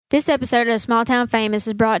This episode of Small Town Famous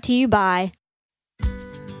is brought to you by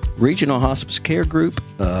Regional Hospice Care Group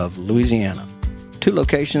of Louisiana. 2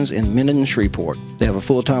 locations in Minden and Shreveport. They have a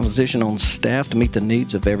full-time position on staff to meet the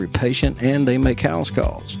needs of every patient, and they make house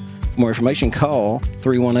calls. For more information, call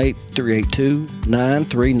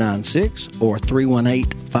 318-382-9396 or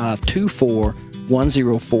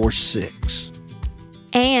 318-524-1046.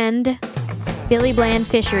 and Billy Bland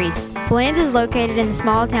Fisheries. Bland's is located in the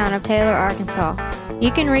small town of Taylor, Arkansas.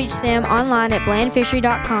 You can reach them online at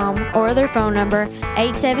blandfishery.com or their phone number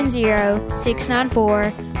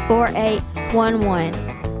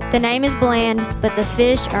 870-694-4811. The name is Bland, but the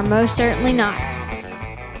fish are most certainly not.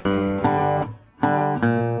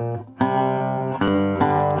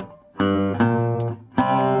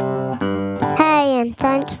 Hey, and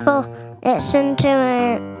thanks for listening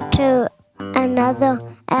to another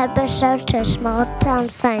episode to Small Town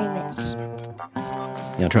Famous. You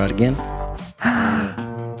want to try it again?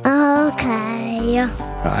 Okay. All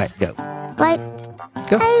right, go. Wait,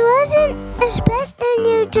 Go. I wasn't expecting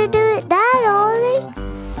you to do it that early.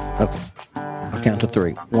 Okay. I'll count to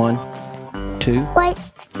 3. 1, 2. Wait,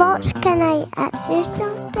 Fox, can I ask you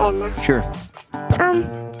something? Sure. What am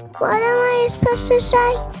I supposed to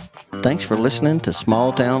say? Thanks for listening to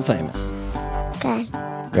Small Town Famous. Okay.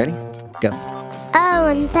 Ready? Go. Oh,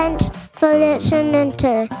 and thanks for listening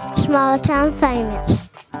to Small Town Famous.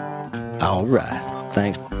 All right.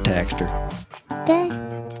 Thanks, Taxter. Okay.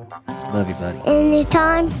 Love you, buddy.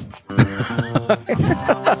 Anytime.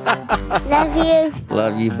 Love you.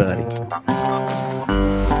 Love you, buddy.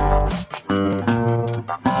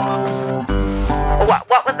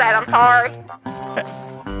 What was that? I'm sorry.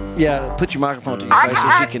 Yeah, put your microphone to your face so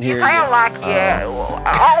she can hear you. sound like you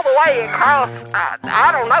all the way across,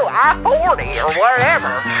 I don't know, I-40 or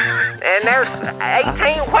wherever. And there's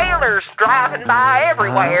 18-wheelers driving by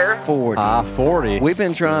everywhere. I-40. We've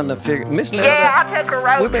been trying to figure... Miss Nelson, I took a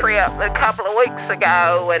road trip a couple of weeks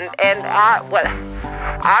ago, and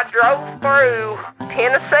I drove through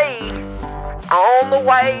Tennessee on the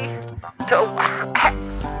way to...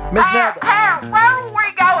 Where were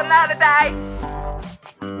we going the other day?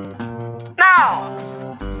 No,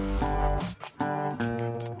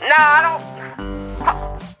 I don't.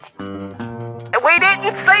 We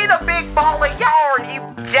didn't see the big ball of yarn, you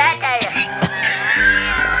jackass.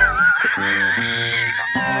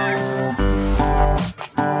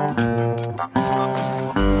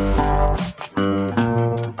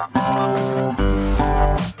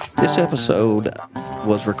 This episode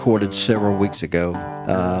was recorded several weeks ago.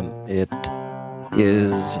 It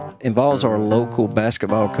involves our local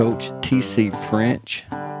basketball coach, T.C. French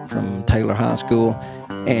from Taylor High School.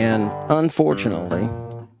 And unfortunately,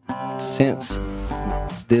 since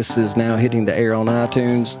this is now hitting the air on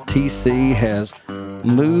iTunes, T.C. has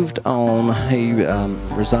moved on. He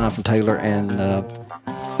resigned from Taylor and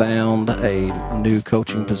found a new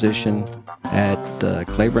coaching position at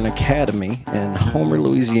Claiborne Academy in Homer,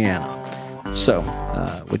 Louisiana. So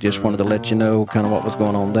we just wanted to let you know kind of what was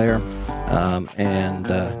going on there. And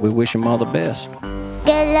we wish him all the best.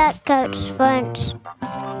 Good luck, Coach French.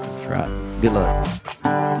 That's right. Good luck.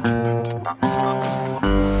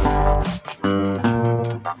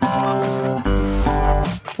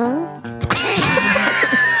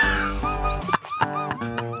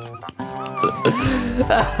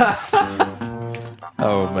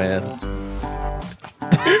 Oh, man.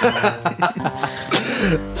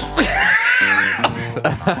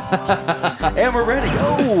 And we're ready.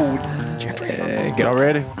 Oh, Jeffrey. Y'all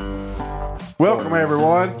ready? Welcome,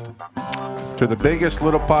 everyone, to the biggest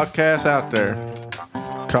little podcast out there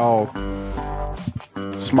called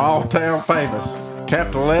Small Town Famous.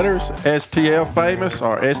 Capital letters, STF Famous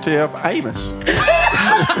or STF Amos.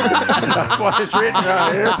 That's what it's written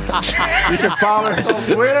right here. You can follow us on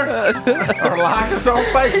Twitter or like us on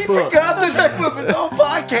Facebook. He forgot the name of his own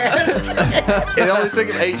podcast. It only took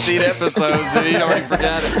him 18 episodes and he already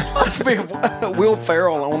forgot it. Must be Will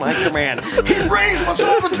Ferrell on Anchorman. He brings what's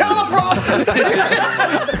on the teleprompter.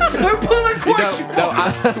 They're pulling questions. No,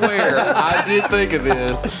 I swear, I did think of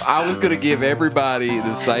this. I was going to give everybody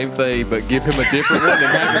the same thing, but give him a different one and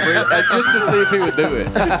have him bring just to see if he would do it.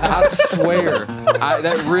 I swear.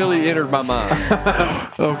 That really entered my mind.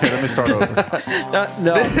 Okay, let me start over.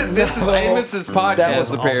 No, this is Amos's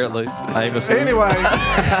podcast, apparently. Amos. Anyway,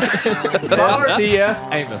 STF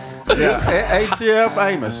Amos. Yeah, HTF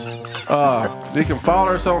Amos. You can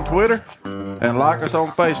follow us on Twitter and like us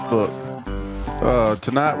on Facebook.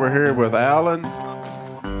 Tonight we're here with Alan,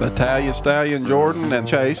 Natalia, Stallion, Jordan, and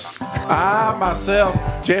Chase. I, myself,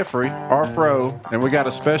 Jeffrey, our Fro, and we got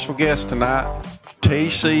a special guest tonight,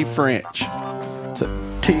 T.C. French.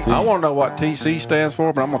 I want to know what TC stands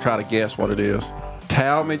for, but I'm going to try to guess what it is.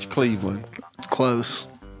 Talmadge Cleveland. Close.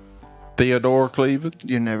 Theodore Cleveland.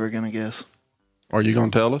 You're never going to guess. Are you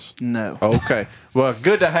going to tell us? No. Okay. Well,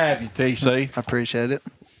 good to have you, TC. I appreciate it.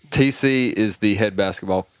 TC is the head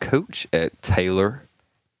basketball coach at Taylor.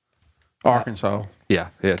 Arkansas. Yeah,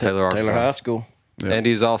 Taylor, Arkansas. Taylor High School. Yeah. And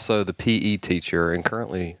he's also the PE teacher and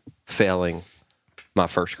currently failing my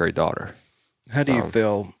first grade daughter. How do you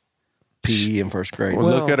feel PE in first grade? Well,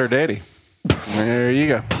 look at her daddy. There you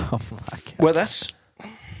go. Well, that's.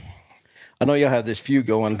 I know y'all have this feud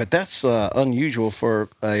going, but that's unusual for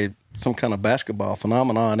some kind of basketball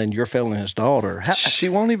phenomenon, and you're failing his daughter. She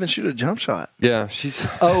won't even shoot a jump shot. Yeah, she's.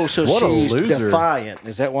 Oh, so What a she's loser. defiant.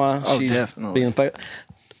 Is that why Oh, she's definitely. being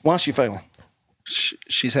Why is she failing?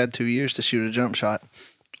 She's had 2 years to shoot a jump shot.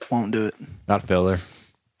 Won't do it. Not failure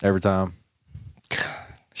every time.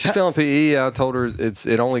 She's failing PE. I told her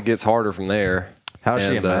it only gets harder from there. How's she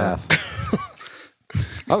in And, math?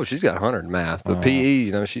 Oh, she's got 100 in math, but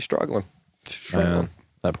PE, she's struggling. Man,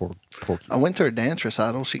 that poor kid. I went to her dance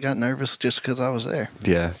recital. She got nervous just because I was there.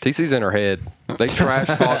 Yeah, TC's in her head. They trash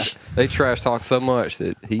talk. They trash talk so much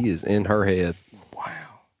that he is in her head,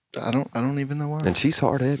 I don't even know why. and she's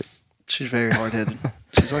hard headed. She's very hard headed.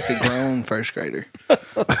 She's like a grown first grader.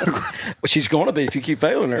 Well, she's going to be if you keep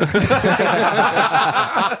failing her.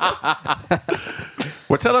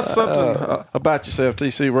 Well, tell us something about yourself,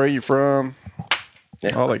 TC. Where are you from?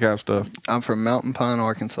 All that kind of stuff. I'm from Mountain Pine,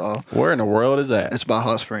 Arkansas. Where in the world is that? It's by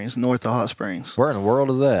Hot Springs, north of Hot Springs. Where in the world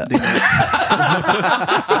is that?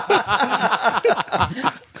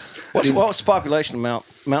 What's the population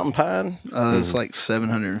of Mountain Pine? It's like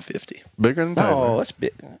 750. Bigger than Taylor. Oh, that's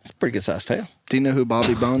big. That's a pretty good sized town. Do you know who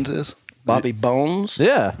Bobby Bones is? Bobby Bones.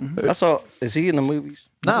 Yeah. I saw. Is he in the movies?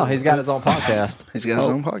 No, he's got his own podcast. He's got his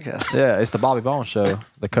own podcast. Yeah, it's the Bobby Bones Show.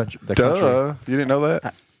 The country. Duh. You didn't know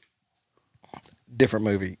that? Different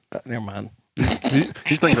movie. Never mind. You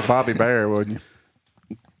think of Bobby Bear, wouldn't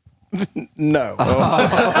you? No.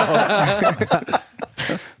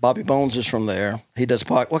 Bobby Bones is from there. He does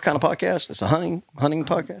what kind of podcast? It's a hunting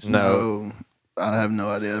podcast. No, I have no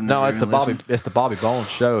idea. I've No, never it's the even Bobby. listened. It's the Bobby Bones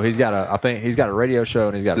Show. He's got I think he's got a radio show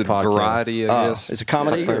and he's got Is a it podcast. variety? I guess. It's a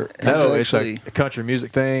comedy. Or, No, It's it's actually- a country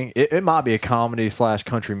music thing. It might be a comedy /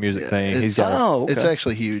 country music thing. He's got. oh, okay. It's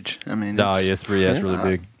actually huge. I mean, No, it's really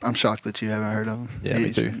big. I'm shocked that you haven't heard of him. Yeah,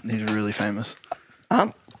 me too. He's really famous.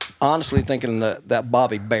 I'm honestly thinking that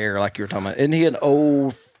Bobby Bear, like you were talking about, isn't he an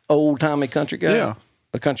old timey country guy? Yeah.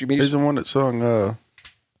 A country He's music. the one that sung, I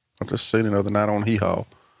just seen it the other night on Hee Haw.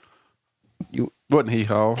 You Wasn't Hee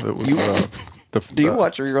Haw. It was, do you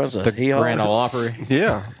watch reruns of The Hee Haw? Grand Ole Opry.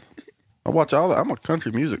 Yeah. I watch all that. I'm a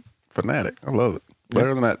country music fanatic. I love it.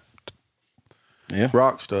 Better than that Yeah.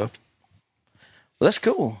 rock stuff. Well, that's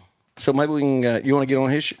cool. So maybe we can. You want to get on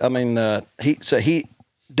his?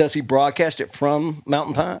 Does he broadcast it from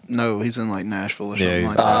Mountain Pine? No, he's in like Nashville or Yeah, something he's-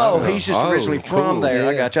 like that. Oh, he's just Oh, originally from cool. there.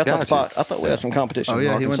 I Yeah, got you. gotcha. I thought we had some competition. Oh in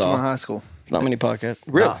yeah, he went to Arkansas. my high school. There's not many podcasts.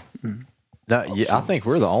 Really? No, yeah, I think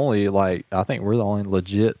we're the only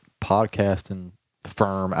legit podcasting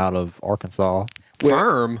firm out of Arkansas.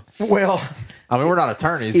 Firm. Well, I mean, we're not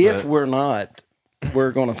attorneys. if but we're not,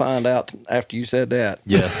 we're going to find out after you said that.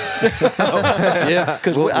 yes, Yeah,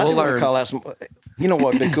 Because we'll, I we'll did want to learn. call out some. You know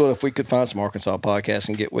what would be cool if we could find some Arkansas podcasts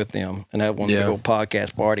and get with them and have one big Yeah. old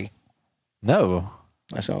podcast party. no,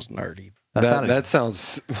 That sounds nerdy. That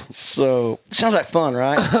sounds So sounds like fun,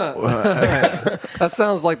 right? that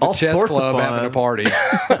sounds like the All chess sorts of club fun. having a party.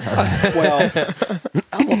 Well,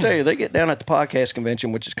 I'm gonna tell you, they get down at the podcast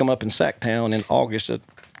convention, which is come up in Sacktown in August. I'm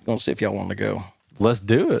gonna see if y'all want to go. let's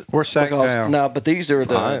do it. We're sacked Because- down. No, but these are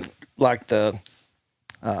the Fine. like the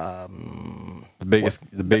The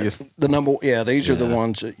biggest. the number. Yeah, these are the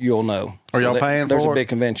ones that you'll know. Are y'all that- paying There's for a it? big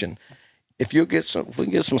convention. If you get some, if we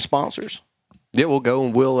can get some sponsors, Yeah, we'll go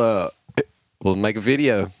and we'll make a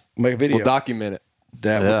video. make a video. We'll document it.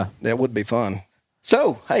 That would be fun.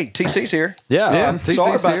 So, hey, TC's here. Yeah, Yeah. Sorry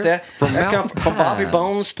TC's about here. that. From That come Mountain from Bobby Pine.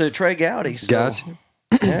 Bones to Trey Gowdy. So, Gotcha.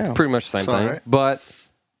 Yeah. Pretty much the same It's all thing. right. But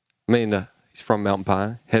I mean, he's from Mountain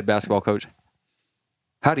Pine, head basketball coach.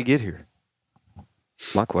 How'd he get here?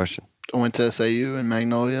 My question. I went to SAU in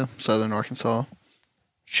Magnolia, Southern Arkansas.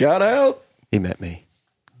 Shout out. He met me.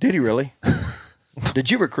 Did he really?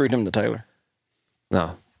 Did you recruit him to Taylor?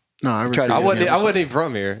 No, No, I Tried to I get wasn't. him. I wasn't even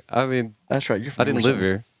from here. I mean, That's right. You're from I didn't live Emerson.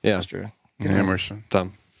 here. Yeah, That's true. Emerson. so,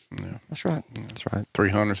 That's right. that's right.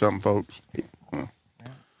 300 something folks.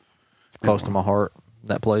 it's close to my heart.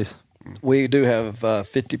 That place. We do have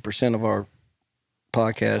 50% of our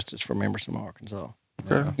podcast is from Emerson, Arkansas.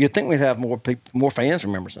 Okay. You'd think we'd have more fans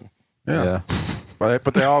from Emerson. Yeah.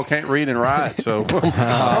 But they all can't read and write, so.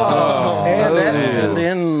 And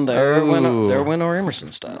then there went our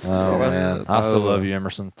Emerson stuff. Oh, man. I still love you,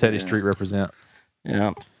 Emerson. Teddy Street represent.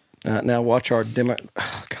 Yeah. Now watch our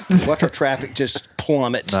watch our traffic just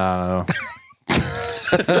plummet. No.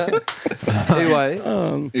 Anyway,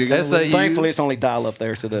 SAU. Thankfully, it's only dial up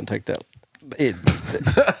there, so it doesn't take that.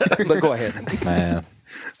 But go ahead, Man.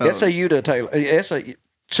 SAU to Taylor. SAU.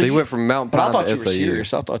 So you went from Mountain But I Pine thought to you were SAU.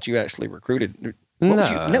 serious. I thought you actually recruited.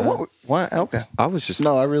 No. Why? Okay. I was just.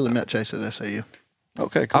 No, I really met Chase at SAU.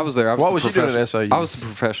 Okay. Cool. I was there. What was you doing at SAU? I was a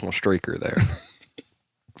professional streaker there.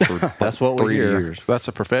 For That's what we 3 hear. years. That's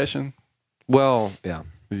a profession. Well, yeah.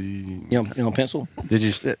 You know pencil? Did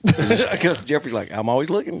you? Because Jeffrey's like, I'm always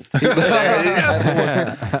looking.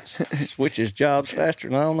 Switches jobs faster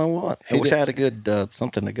than I don't know what. I wish I had a good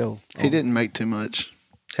something to go. He didn't make too much.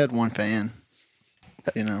 Had one fan.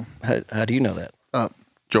 You know. How do you know that?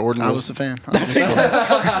 Jordan I was the fan.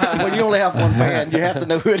 When you only have one fan, you have to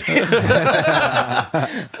know who it is.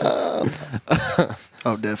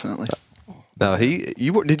 Oh, definitely. No,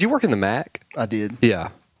 did you work in the MAC? I did. Yeah.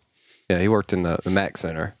 Yeah, he worked in the MAC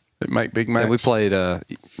Center. They make big matches. And we played,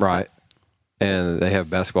 right. And they have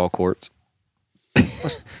basketball courts.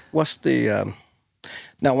 What's the?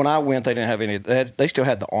 Now, when I went, they didn't have any. They still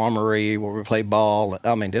had the armory where we played ball.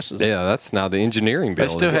 I mean, this is. Yeah, that's now the engineering They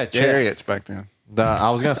building. still had chariots back then.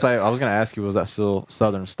 I was gonna ask you, was that still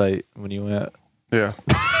Southern State when you went? Yeah.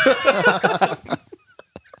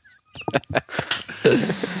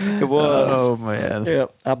 It was. Oh man. Yeah,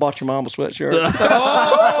 I bought your mom a sweatshirt.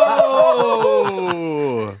 Oh!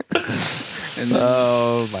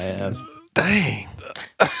 Oh man. Dang.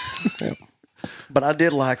 But I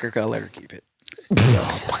did like her 'cause I let her keep it.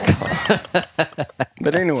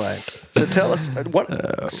 But anyway, so tell us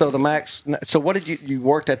what. So the Max. So what did you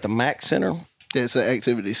worked at the Max Center? Yeah, it's an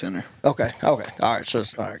activity center. Okay. All right. So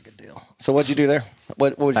all right, good deal. So what'd you do there?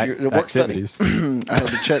 What was your work study? Activities. I had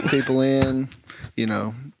to check people in, you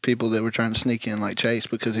know, people that were trying to sneak in like Chase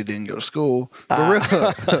because he didn't go to school.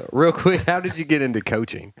 But real quick, how did you get into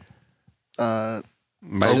coaching? Uh,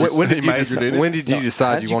 When did you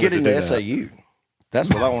decide How'd you you wanted get to do into that? SAU? That's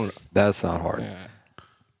what I want. That's not hard.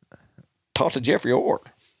 Talk to Jeffrey Orr.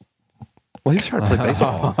 Well, he was trying to play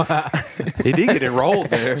baseball. He did get enrolled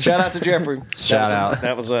there. Shout out to Jeffrey. Shout out.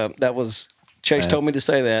 That was Chase told me to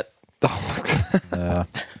say that.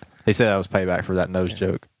 He said that was payback for that nose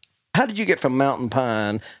joke. How did you get from Mountain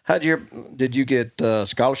Pine? Did you get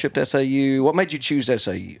scholarship to SAU? What made you choose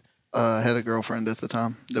SAU? I had a girlfriend at the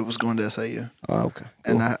time that was going to SAU. Oh, okay.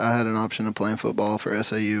 And I had an option of playing football for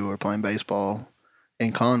SAU or playing baseball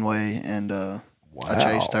in Conway, and I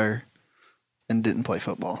chased her and didn't play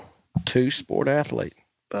football. Two-sport athlete.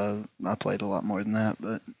 I played a lot more than that,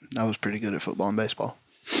 but I was pretty good at football and baseball.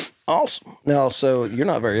 Awesome. Now, so you're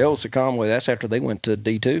not very old, so Conway, that's after they went to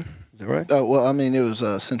D2, is that right? Oh, well, I mean, it was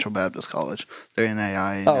Central Baptist College. They're in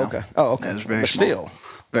AI now. Okay. Oh, okay. Yeah, it was very But small. still,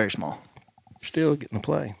 Very small. still getting to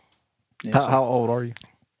play. Yeah, How old are you?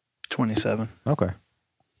 27. Okay.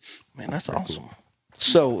 Man, that's awesome.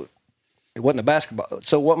 So it wasn't a basketball.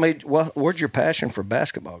 So where'd your passion for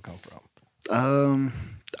basketball come from?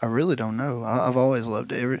 I really don't know. I've always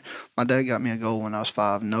loved it. My dad got me a goal when I was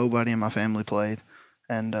 5. Nobody in my family played,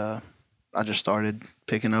 and I just started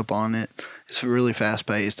picking up on it. It's really fast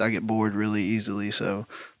paced. I get bored really easily. So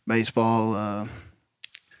baseball,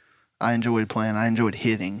 I enjoyed playing. I enjoyed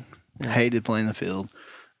hitting. Hated playing the field.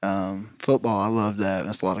 Football, I loved that.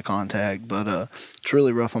 It's a lot of contact, but it's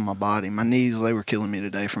really rough on my body. My knees, they were killing me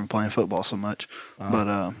today from playing football so much.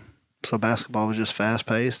 But so basketball was just fast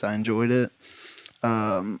paced. I enjoyed it.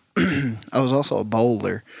 I was also a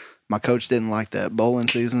bowler. My coach didn't like that. Bowling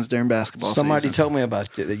seasons during basketball Somebody season. told me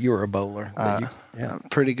about you, that you were a bowler.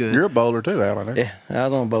 Pretty good. You're a bowler too, Alan. Eh? Yeah, I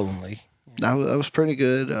was on a bowling league. I was pretty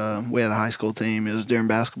good. We had a high school team. It was during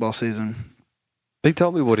basketball season. He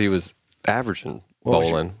told me what he was averaging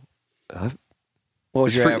bowling. What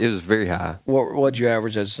was your It average? was very high. What'd you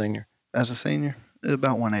average as a senior? As a senior,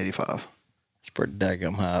 about 185. It's pretty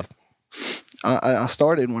daggum high. I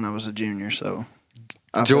started when I was a junior, so.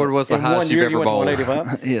 Jordan, what's the In highest 1 year, you've ever you went bowled? to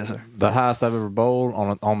 185? Yes, sir. The highest I've ever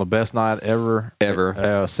bowled on the best night ever.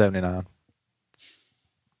 79.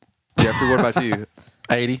 Jeffrey, what about you?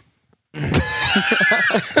 80.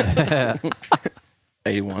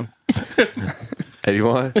 81.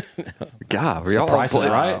 81? God, were y'all Price is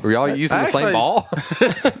right. Were y'all using the same Actually- ball? I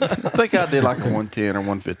think I did like a 110 or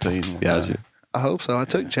 115. Yeah, did you? I hope so. I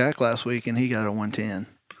took Jack last week, and he got a 110.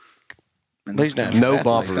 And These days, No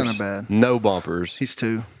athletes. bumpers. kinda bad. No bumpers. He's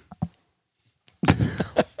 2.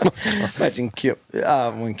 Imagine Kip.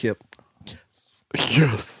 When Kip.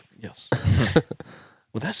 Yes. Yes.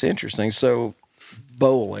 Well, that's interesting. So,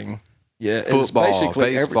 bowling, yeah, Football, it's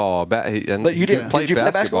basically baseball, But you didn't play did you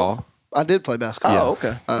play basketball. I did play basketball. Oh,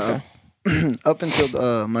 okay. Up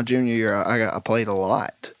until my junior year, I played a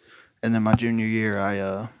lot, and then my junior year,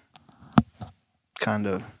 I kind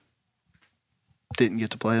of didn't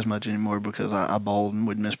get to play as much anymore because I bowled and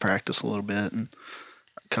would miss practice a little bit, and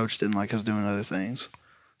coach didn't like us doing other things,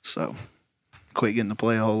 so quit getting to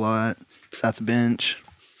play a whole lot. Sat the bench,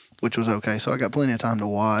 which was okay. So I got plenty of time to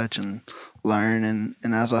watch and learn, and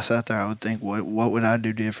as I sat there, I would think, what would I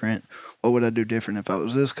do different? What would I do different if I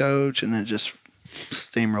was this coach? And it just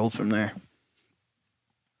steamrolled from there.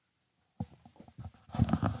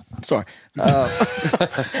 Sorry. I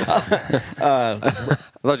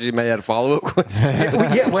thought you may have a follow-up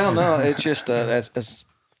question. Well, no, it's just I just.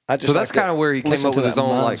 So that's kind of where he came listen up with to his that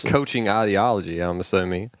own like mindset. coaching ideology, I'm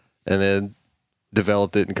assuming, and then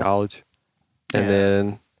developed it in college, and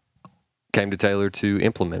then came to Taylor to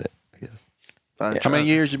implement it, I guess. How many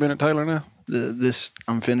years you been at Taylor now?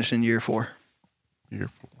 I'm finishing year 4. Year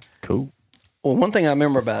 4. Cool. Well, one thing I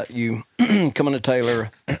remember about you coming to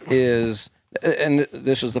Taylor is, and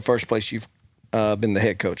this is the first place you've been the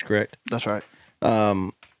head coach, correct? That's right.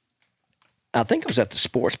 I think it was at the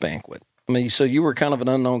sports banquet. I mean, so you were kind of an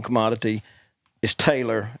unknown commodity. It's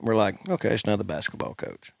Taylor. We're like, okay, it's another basketball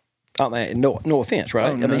coach. I mean, no offense, right?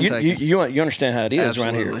 Oh, I mean, none taken. you understand how it is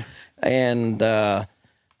around Absolutely. here. And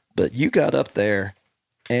but you got up there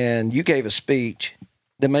and you gave a speech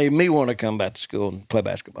that made me want to come back to school and play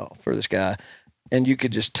basketball for this guy. And you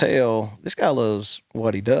could just tell this guy loves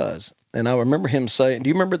what he does. And I remember him saying, "Do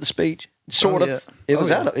you remember the speech?" Sort yeah. of. It was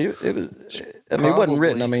yeah. out of it. It was. I mean, it wasn't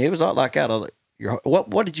written. I mean, it was not like out of your.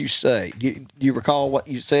 What did you say? Do you recall what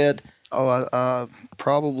you said? Oh, I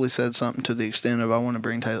probably said something to the extent of I want to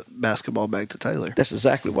bring basketball back to Taylor. That's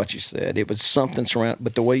exactly what you said. It was something surrounded,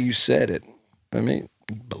 but the way you said it, I mean,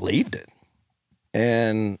 you believed it.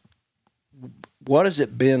 And what has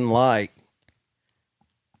it been like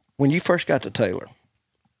when you first got to Taylor?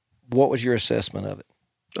 What was your assessment of it?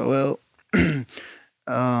 Well,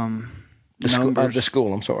 numbers. The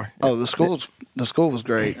school. I'm sorry. Oh, the school was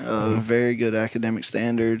great. Very good academic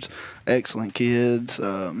standards, excellent kids,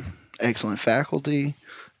 excellent faculty.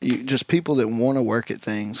 Just people that want to work at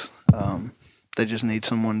things. They just need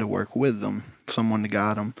someone to work with them, someone to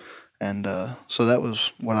guide them. And so that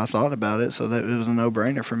was what I thought about it. So that it was a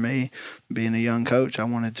no-brainer for me. Being a young coach, I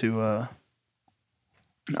wanted to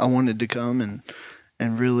come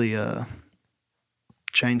and really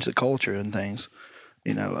change the culture and things.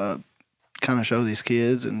 You know, kind of show these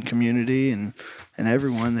kids and community and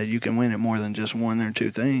everyone that you can win at more than just one or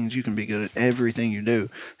two things. You can be good at everything you do,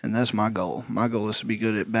 and that's my goal. My goal is to be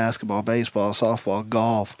good at basketball, baseball, softball,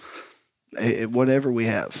 golf, whatever we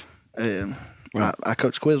have. I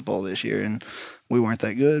coached quiz ball this year, and we weren't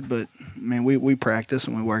that good, but I mean, we practiced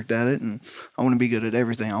and we worked at it, and I want to be good at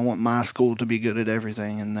everything. I want my school to be good at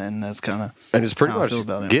everything, and then that's kind of And it's pretty how I much feel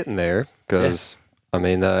about it. getting there because, I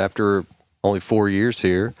mean, after only 4 years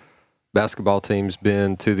here, basketball team's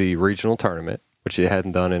been to the regional tournament, which it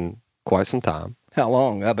hadn't done in quite some time. How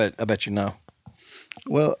long? I bet you know.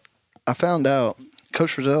 Well, I found out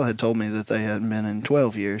Coach Frizzell had told me that they hadn't been in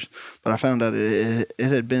 12 years, but I found out it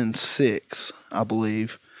had been 6, I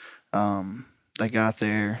believe. They got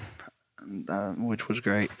there, which was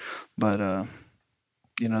great, but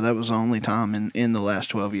that was the only time in the last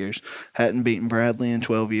 12 years. Hadn't beaten Bradley in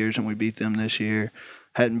 12 years, and we beat them this year.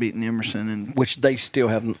 Hadn't beaten Emerson, and Which they still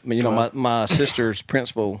haven't. You know, my sister's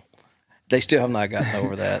principal, they still have not gotten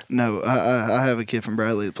over that. no, I have a kid from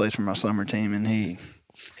Bradley that plays for my summer team, and he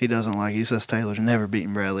doesn't like. He says Taylor's never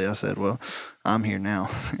beaten Bradley. I said, well, I'm here now.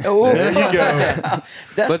 Oh, There you go.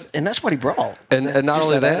 That's what he brought. And not Just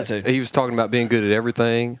only that, attitude. he was talking about being good at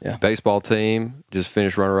everything. Yeah. Baseball team just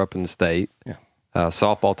finished runner-up in the state. Yeah.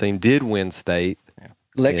 Softball team did win state.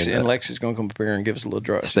 Lex And, Lex is going to come up here and give us a little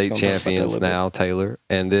draw. She's State gonna talk about that a champions little now, Taylor.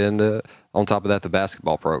 And then on top of that, the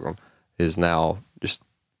basketball program is now just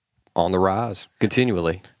on the rise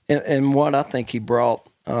continually. bit. And what I think he brought,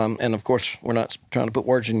 and of course we're not trying to put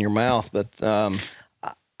words in your mouth, but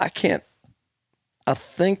I can't. I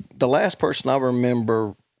think the last person I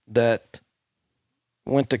remember that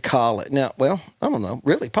went to college. Now, well, I don't know.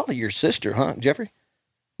 Really, probably your sister, huh, Jeffrey?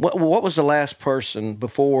 What was the last person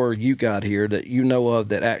before you got here that you know of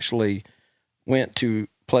that actually went to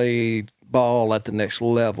play ball at the next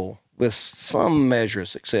level with some measure of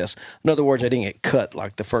success? In other words, they didn't get cut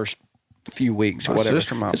like the first few weeks or My whatever.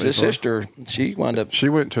 sister might be His close. sister, she wound up. She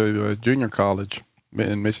went to junior college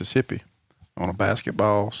in Mississippi on a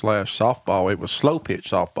basketball/softball. It was slow pitch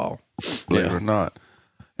softball, believe it or not.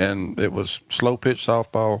 And it was slow pitch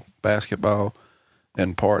softball, basketball,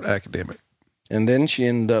 and part academic. And then she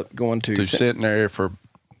ended up going To sit in there for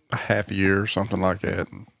a half a year or something like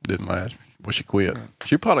that, and didn't last. Well, she quit.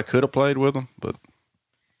 She probably could have played with them, but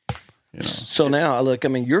So now, look, I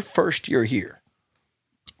mean, your first year here,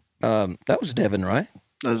 that was Devin, right?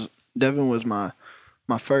 Devin was my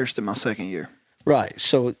first and my second year. Right.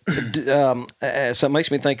 So, so it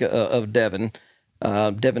makes me think of Devin.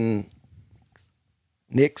 Devin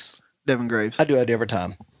Nix. Devin Graves. I do it every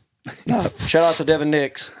time. Shout out to Devin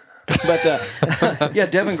Nix. But, yeah,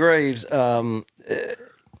 Devin Graves,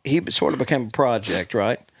 he sort of became a project,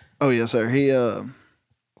 right? Oh, yes, sir. He,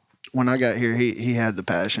 when I got here, he had the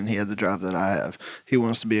passion. He had the drive that I have. He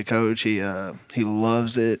wants to be a coach. He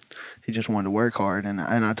loves it. He just wanted to work hard. And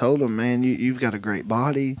I told him, man, you've got a great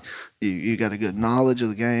body. You got a good knowledge of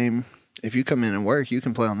the game. If you come in and work, you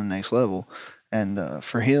can play on the next level. And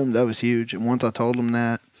for him, that was huge. And once I told him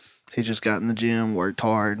that, he just got in the gym, worked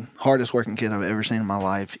hard. Hardest working kid I've ever seen in my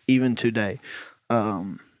life, even today.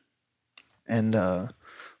 He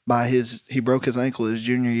broke his ankle his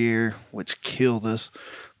junior year, which killed us.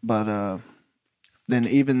 But then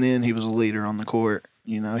even then, he was a leader on the court.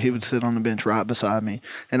 You know, he would sit on the bench right beside me,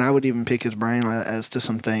 and I would even pick his brain as to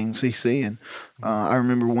some things he's seeing. I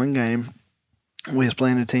remember one game, we was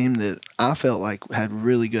playing a team that I felt like had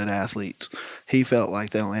really good athletes. He felt like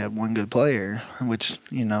they only had one good player, which,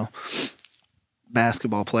 you know,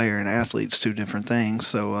 basketball player and athlete's two different things.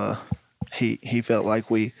 So he felt like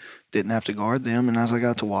we didn't have to guard them. And as I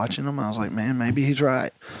got to watching them, I was like, man, maybe he's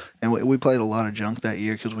right. And we played a lot of junk that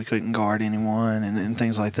year because we couldn't guard anyone and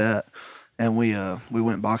things like that. And we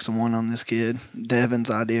went boxing one on this kid, Devin's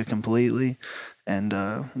idea completely. And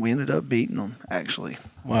we ended up beating him, actually.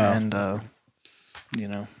 Wow. And, you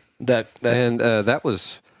know. That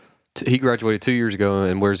was, he graduated 2 years ago,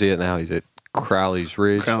 and where's he at now? He's at Crowley's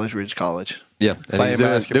Ridge. Crowley's Ridge College. Yeah, and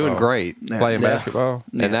he's doing great. Yeah. playing basketball.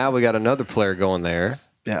 Yeah. And now we got another player going there.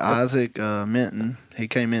 Yeah, Isaac Minton. He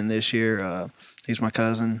came in this year. He's my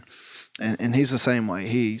cousin, and he's the same way.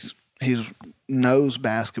 He's knows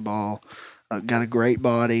basketball, got a great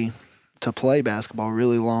body to play basketball,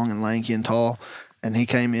 really long and lanky and tall. And he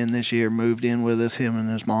came in this year, moved in with us, him and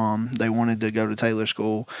his mom. They wanted to go to Taylor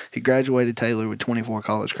School. He graduated Taylor with 24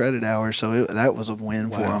 college credit hours, so that was a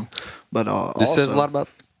win for him. But This also, says a lot about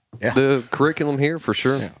the curriculum here, for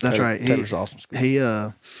sure. Yeah, that's right. Taylor's awesome. He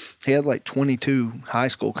had like 22 high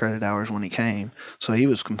school credit hours when he came, so he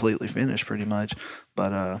was completely finished pretty much.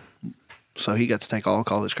 But so he got to take all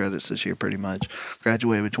college credits this year pretty much.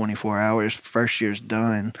 Graduated with 24 hours. First year's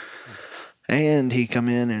done. And he come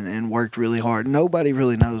in and worked really hard. Nobody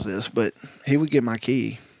really knows this, but he would get my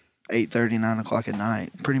key 8:30, 9 o'clock at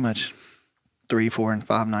night, pretty much 3, 4, and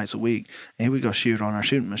 5 nights a week. And he would go shoot on our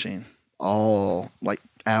shooting machine all like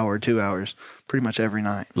hour, 2 hours, pretty much every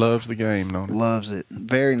night. Loves the game, don't he? Loves it.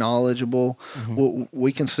 Very knowledgeable.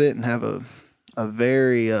 We can sit and have a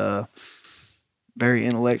very very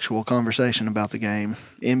intellectual conversation about the game.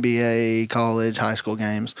 NBA, college, high school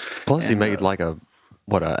games. Plus, he made like a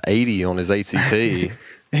 80 on his ACT.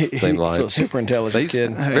 Seemed like. So super intelligent He's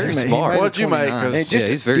kid. very He smart. made What'd you make? 29. And Yeah,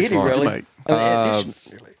 he's very did he smart. really? What'd I mean,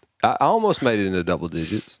 I almost made it into double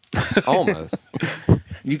digits. Almost.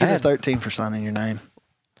 You get a 13 for signing your name.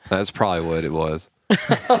 That's probably what it was.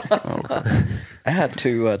 I had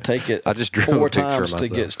to take it I just drew a 4 picture of times to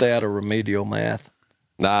myself. stay out of remedial math.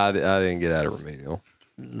 Nah, I didn't get out of remedial.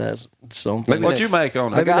 That's something. Maybe What'd you make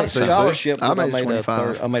on it? I got a next season. scholarship. I but made I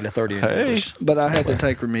 25. I made a 30 in Hey. English. But I had to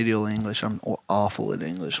take remedial English. I'm awful at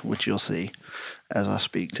English, which you'll see as I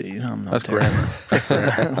speak to you. I'm not That's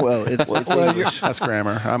terrible. Well, it's English. That's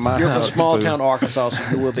grammar. You're from small town Arkansas, so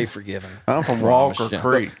you will be forgiven. I'm from Promise Walker you.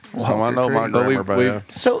 Creek. Walker I know my Creek. But we- grammar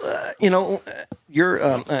bad. So, you're,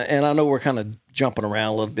 and I know we're kind of jumping around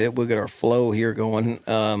a little bit. We'll get our flow here going.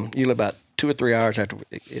 Usually about 2 or 3 hours after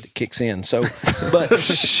it kicks in. So, but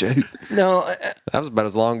Shoot. no, That was about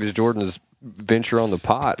as long as Jordan's venture on the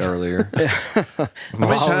pot earlier.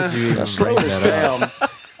 Why would you even slow bring this that up?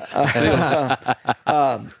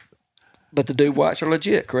 down. But the dude whites are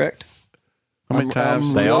legit, correct? How many times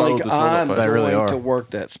I'm they really, fold the toilet I'm paper? They really going are. to work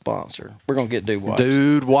that sponsor. We're going to get dude wipes.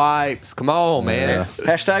 Dude wipes. Come on, man.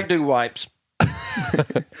 Hashtag dude wipes.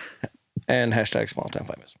 And hashtag small town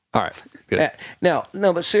famous. All right. Good. Now,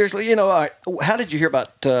 no, but seriously, all right, how did you hear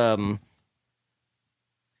about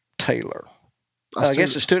Taylor? I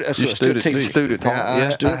guess a student teacher. Student talk. I- Yeah.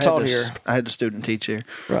 I student had taught to- here. I had a student teach here.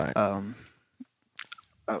 Right.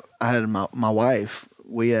 I had my wife.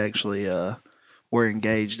 We actually were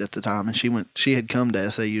engaged at the time, and she had come to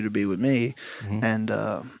SAU to be with me, and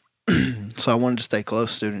so I wanted to stay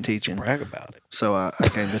close student teaching. Brag about it. So I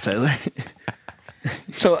came to Taylor.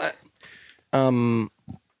 So, And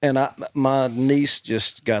my niece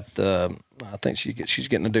just got I think she's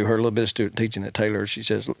getting to do her little bit of student teaching at Taylor. She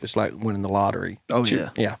says it's like winning the lottery. Oh,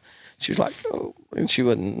 She was like, oh, and she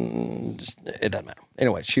wouldn't. It doesn't matter.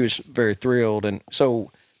 Anyway, she was very thrilled. And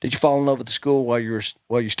so, did you fall in love with the school while your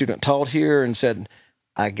student taught here and said,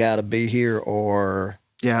 "I got to be here"? Or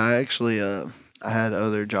I actually I had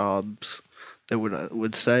other jobs that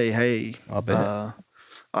would say, "Hey, I bet.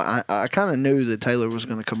 I kind of knew that Taylor was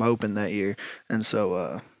going to come open that year, and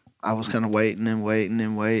so I was kind of waiting,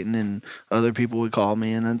 and other people would call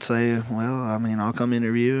me and I'd say, well, I mean, I'll come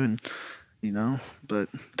interview, and but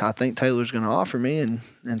I think Taylor's going to offer me, and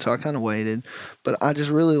so I kind of waited, but I just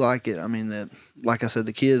really like it. I mean, like I said,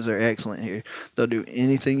 the kids are excellent here. They'll do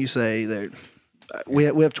anything you say. We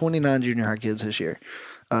have 29 junior high kids this year.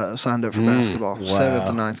 Signed up for basketball, 7th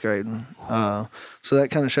and 9th grade. So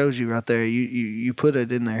that kind of shows you right there. You put it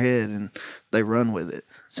in their head and they run with it.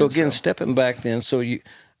 So again, stepping back then,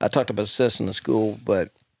 I talked about assessing the school,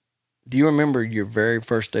 but do you remember your very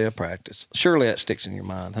first day of practice? Surely that sticks in your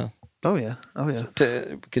mind, huh? Oh yeah.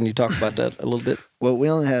 Can you talk about that a little bit? Well, we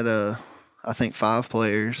only had I think 5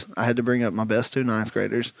 players. I had to bring up my best 2 9th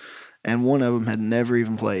graders, and one of them had never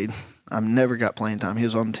even played. I never got playing time. He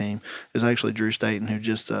was on the team. It was actually Drew Staten, who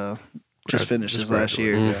just finished his last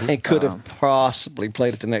year. And could have possibly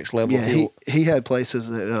played at the next level. Yeah, he had places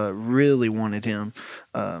that really wanted him,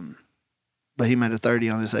 but he made a 30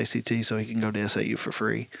 on his ACT, so he can go to SAU for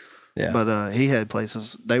free. Yeah. But he had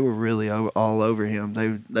places, they were really all over him.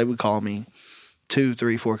 They would call me 2,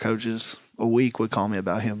 3, 4 coaches a week would call me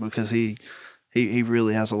about him because he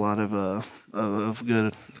really has a lot of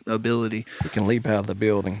good ability. He can leap out of the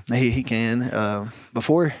building. He can.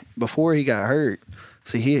 Before he got hurt,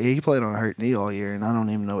 see, he played on a hurt knee all year, and I don't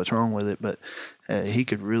even know what's wrong with it, but he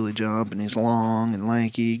could really jump, and he's long and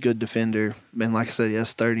lanky, good defender. And like I said, he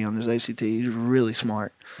has 30 on his ACT. He's really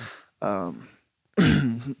smart. I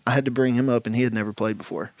had to bring him up, and he had never played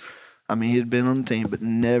before. I mean, he had been on the team, but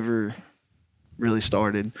never really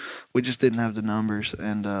started. We just didn't have the numbers,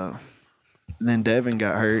 and then Devin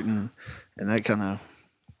got hurt, and that kind of.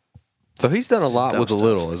 So he's done a lot with a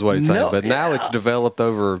little, is what he's saying. But now it's developed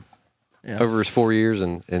over his 4 years,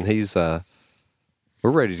 and he's we're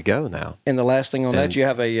ready to go now. And the last thing on that, you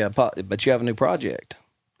have but you have a new project.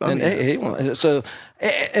 And it's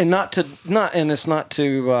not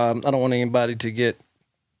to. I don't want anybody to get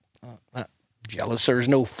jealous. There's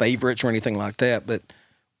no favorites or anything like that. But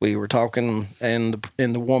we were talking in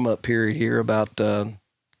the warm up period here about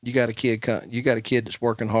you got a kid that's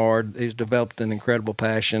working hard. He's developed an incredible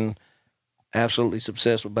passion. Absolutely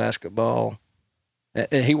obsessed with basketball.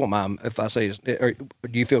 And he won't mind if I say do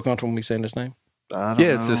you feel comfortable with me saying his name? I don't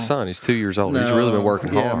know. It's his son. He's 2 years old. He's really been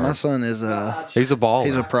working hard. My son is he's a baller.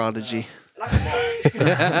 He's a prodigy.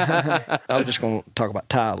 I'm just going to talk about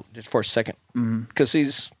Ty just for a second because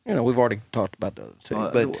he's, we've already talked about the other two.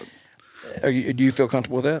 But do you feel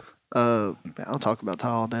comfortable with that? I'll talk about Ty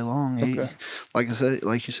all day long. Okay. Like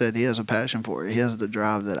you said, he has a passion for it. He has the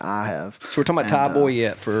drive that I have. So we're talking about Ty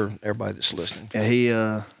Boyette for everybody that's listening. Yeah, he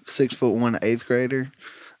 6'1", 8th grader,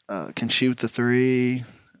 can shoot the three,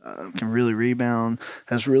 can really rebound,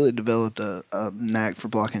 has really developed a knack for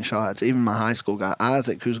blocking shots. Even my high school guy,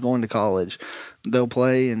 Isaac, who's going to college, they'll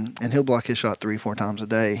play and he'll block his shot 3-4 times a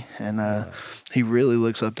day. And he really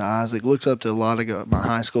looks up to Isaac, looks up to a lot of my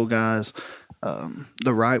high school guys.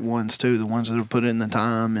 The right ones too, the ones that have put in the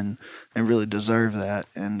time and really deserve that.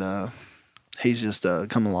 And he's just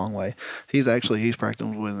come a long way. He's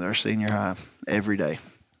practicing with our senior high every day.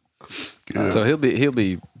 So he'll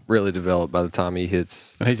be really developed by the time he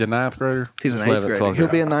hits. And he's a 9th grader. He's an 8th grader. He'll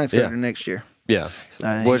be a 9th grader next year. Yeah.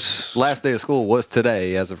 Which last day of school was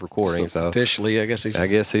today as of recording. So officially, I guess he's a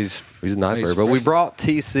 9th grader. But we brought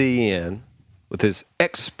TC in with his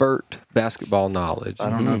expert basketball knowledge. I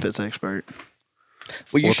don't know if it's expert.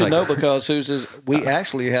 Well, you should know because we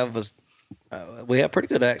actually have we have pretty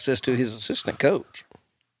good access to his assistant coach.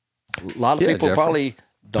 A lot of people Jeffrey. probably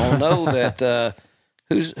don't know that.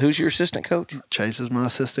 Who's your assistant coach? Chase is my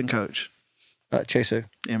assistant coach. Chase who?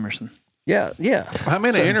 Emerson. Yeah. How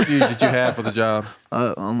many interviews did you have for the job?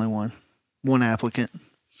 Only one. One applicant.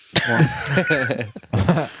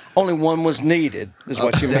 Only one was needed, is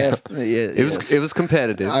what you meant. Yeah, it was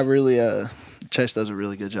competitive. I really Chase does a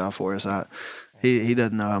really good job for us. He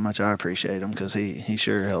doesn't know how much I appreciate him because he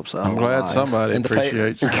sure helps out. I'm glad somebody And the pay-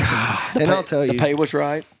 appreciates you. And I'll tell you, The pay was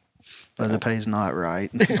right. the pay's not right,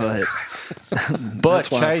 but But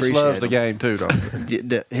that's why I Chase appreciate loves the him. game too, don't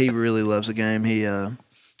he? He really loves the game.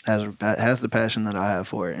 has the passion that I have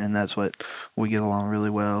for it, and that's what we get along really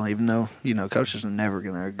well. Even though Coach is never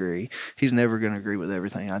going to agree. He's never going to agree with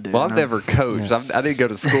everything I do. Well, I've never coached. I didn't go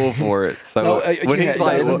to school for it. So No, when he's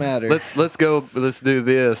like, doesn't matter. let's go, let's do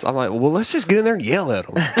this. I'm like, well, let's just get in there and yell at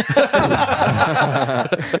him.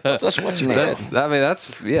 That's what you need.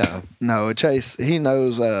 Yeah. No, Chase, he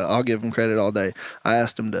knows. I'll give him credit all day. I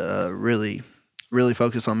asked him to really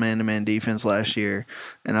focus on man-to-man defense last year,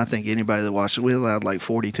 and I think anybody that watched it, we allowed like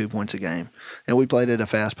 42 points a game, and we played at a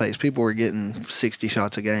fast pace. People were getting 60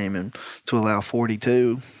 shots a game, and to allow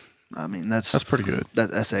 42, I mean that's pretty good.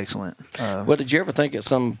 That's excellent. Well, did you ever think at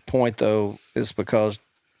some point though, it's because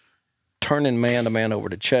turning man-to-man over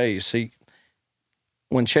to Chase,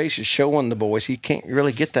 when Chase is showing the boys, he can't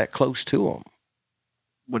really get that close to them.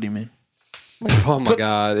 What do you mean? Oh my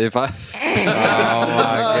God! Oh my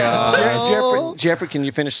God! Jeffrey, can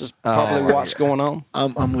you finish this? Probably what's going on.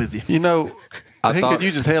 I'm with you. He could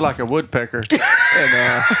use his head like a woodpecker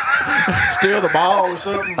and steal the ball or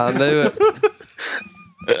something. I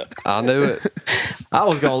knew it. I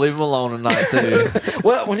was gonna leave him alone tonight too.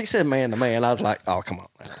 Well, when he said man to man, I was like, "Oh, come on,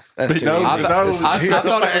 man. That's too knows easy." I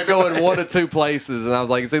thought it was going one of two places, and I was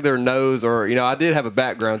like, it's either nose or I did have a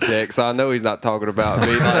background check, so I know he's not talking about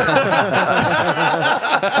me.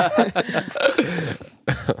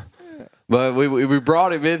 But we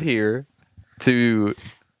brought him in here to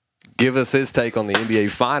give us his take on the NBA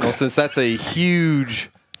Finals, since that's a huge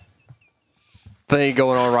thing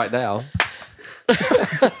going on right now.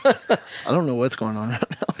 I don't know what's going on right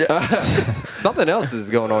now. Something else is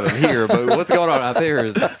going on in here, but what's going on out there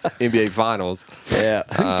is NBA Finals. Yeah.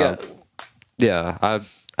 Who you got? Yeah, I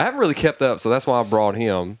haven't really kept up, so that's why I brought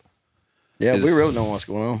him. Yeah, we really know what's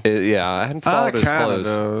going on. I hadn't followed as close.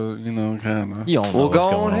 Kind of. You don't know Well, what's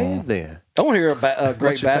go going on ahead then. I want to hear a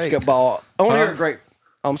great your take? basketball. I want to hear a great.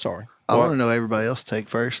 I'm sorry. I want to know everybody else take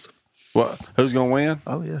first. What? Who's gonna win?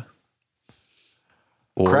 Oh yeah.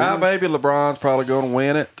 Crybaby LeBron's probably going to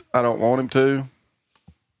win it. I don't want him to.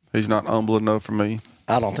 He's not humble enough for me.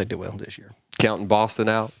 I don't think they will this year. Counting Boston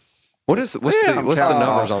out. What's the I'm numbers counting on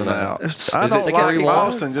Boston that? out. Is I it don't like 3-1?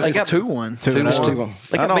 Boston just It's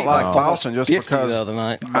 2-1. I don't like Boston just 50 because the other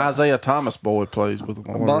night. Isaiah Thomas boy plays with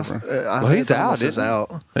them. Boston, he's out, Is isn't he?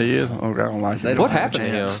 out. He is. Okay, I don't like They him. don't What have a happened to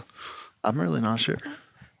chance. him? I'm really not sure.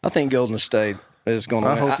 I think Golden State is going to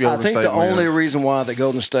I win. hope I Golden think State the only wins. reason why the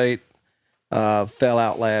Golden State fell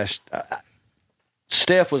out last,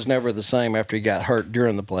 Steph was never the same after he got hurt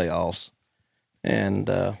during the playoffs, and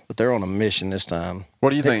but they're on a mission this time. What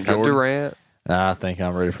do you think, Jordan? Durant. I think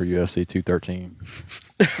I'm ready for UFC 213.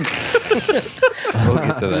 We'll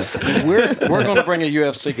get to that. We're going to bring a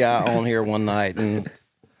UFC guy on here one night, and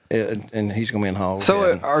he's going to be in Hall.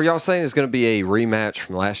 So are y'all saying it's going to be a rematch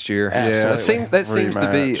from last year? Absolutely. That seems to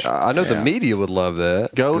be. Rematch. I know the media would love that.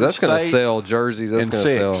 'Cause Golden that's going to State sell jerseys. That's in going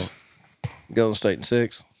to sell 6. Golden State in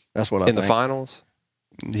 6. That's what I in think. the finals.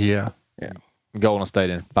 Yeah. Golden State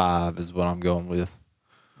in 5 is what I'm going with.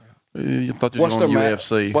 You thought you were going to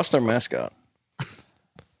UFC. What's their mascot?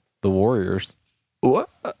 The Warriors, What?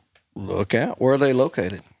 Look out. Where are they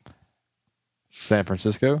located? San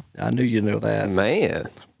Francisco. I knew you knew that. Man.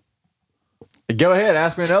 Go ahead,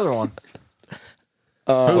 ask me another one.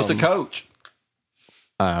 Who's the coach?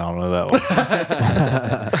 I don't know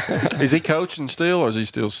that one. Is he coaching still, or is he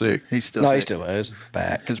still sick? He's still No, sick. he still is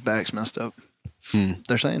back. His back's messed up.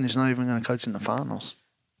 They're saying he's not even going to coach in the finals.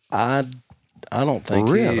 I don't think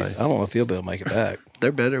Really? I don't know if he'll be able to make it back.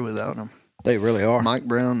 They're better without him. They really are. Mike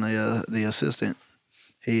Brown, the assistant,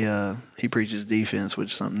 he preaches defense,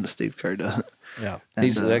 which is something that Steve Kerr doesn't. Yeah, And,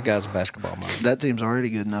 that guy's a basketball mind. That team's already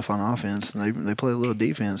good enough on offense. And they play a little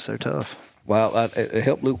defense. They're tough. Well, it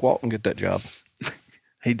helped Luke Walton get that job.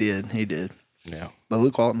 He did. Yeah, But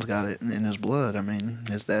Luke Walton's got it in his blood. I mean,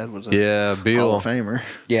 his dad was a Yeah, Hall Bill. of Famer.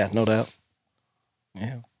 yeah, no doubt.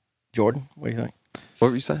 Yeah, Jordan, what do you think? What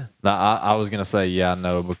were you saying? No, I was gonna say I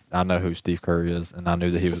know who Steve Kerr is, and I knew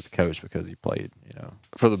that he was the coach because he played,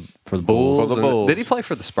 For the Bulls. For the Bulls. Did he play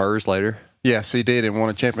for the Spurs later? Yes, he did, and won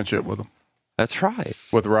a championship with them, That's right.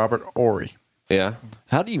 with Robert Ory. Yeah.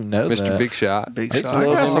 How do you know Mr. that? Big Shot. Big It's shot. a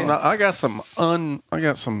little- I got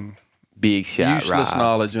some Big Shot. useless Right.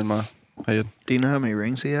 knowledge in my head. Do you know how many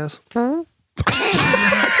rings he has?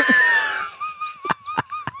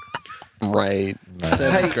 Right.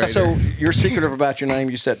 Hey, so you're secretive about your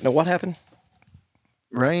name. You said no. What happened?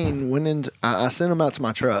 Rain went in. I sent him out to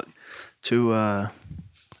my truck to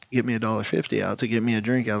get me $1.50 out to get me a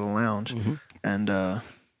drink out of the lounge, and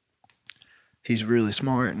he's really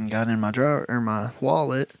smart and got in my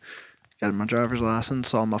wallet, got in my driver's license,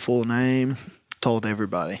 saw my full name, told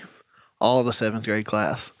everybody, all the 7th grade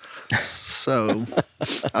class. So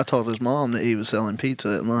I told his mom that he was selling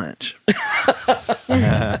pizza at lunch.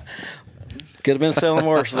 Could have been selling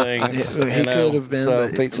worse things. He could have been, So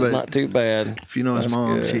but- pizza's but not too bad. If you know his That's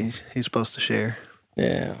mom, good. he's supposed to share.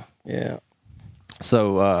 Yeah, yeah.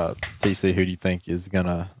 So, TC, who do you think is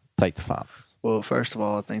gonna take the finals? Well, first of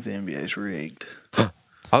all, I think the NBA's rigged.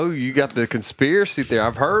 Oh, you got the conspiracy there.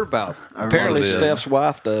 I've heard about. Apparently, this. Steph's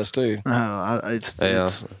wife does too. No, Yeah.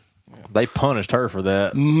 They punished her for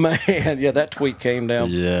that. Man, yeah, that tweet came down.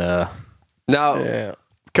 Yeah. Now, Yeah.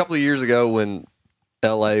 a couple of years ago when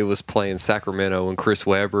L.A. was playing Sacramento and Chris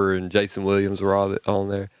Webber and Jason Williams were all on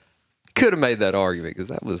there, could have made that argument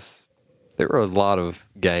because there were a lot of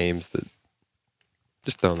games that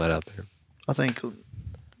just throwing that out there. I think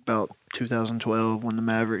about 2012 when the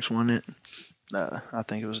Mavericks won it. I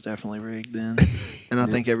think it was definitely rigged then, and I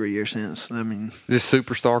think every year since. I mean, Just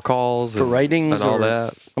superstar calls For and, ratings and all or-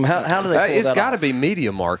 that. I mean, how do they pull It's that got to off? be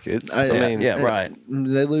media markets. I mean, yeah, right.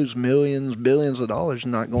 They lose millions, billions of dollars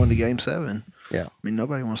not going to Game 7. Yeah. I mean,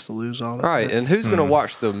 nobody wants to lose all that. Right, and who's going to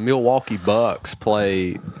watch the Milwaukee Bucks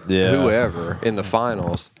play Yeah. whoever in the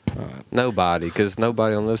finals? Nobody, because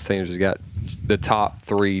nobody on those teams has got the top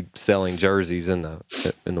 3 selling jerseys in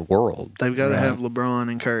the world. They've got to have LeBron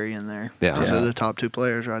and Curry in there. Yeah. Those Yeah. are the top 2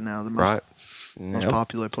 players right now, the most, most Yep.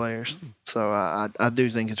 popular players. So I do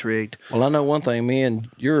think it's rigged. Well, I know one thing. Me and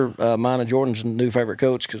you're mine and Jordan's new favorite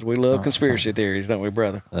coach because we love conspiracy theories, don't we,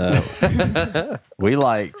 brother? We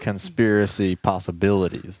like conspiracy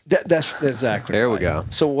possibilities. That's exactly. There we right. go.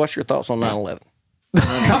 So, what's your thoughts on 9/11?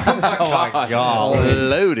 Oh my God.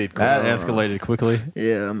 Loaded. That escalated quickly.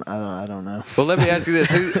 Yeah, I don't know. Well, let me ask you this: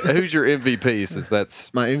 who's your MVP? Since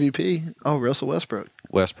that's My MVP? Oh, Russell Westbrook.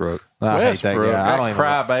 Westbrook. I hate that Westbrook, guy. I don't that even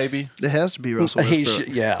cry baby. It has to be Russell He Westbrook.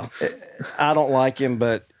 should, yeah. I don't like him,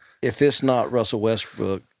 but if it's not Russell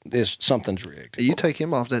Westbrook, something's rigged. You take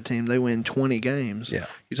him off that team, they win 20 games. Yeah.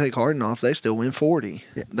 You take Harden off, they still win 40.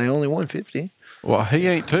 Yeah. They only won 50. Well, he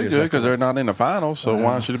ain't too good because they're not in the finals, so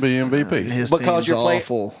why should he be MVP? His Because team's you're playing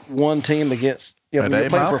awful. one team against. Yeah, That when you're ain't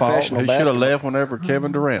playing my fault. professional He should have basketball. left whenever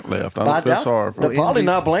Kevin Durant left. I I don't feel doubt- sorry for They're him. probably MVP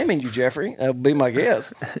not blaming you, Jeffrey. That would be my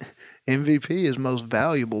guess. MVP is most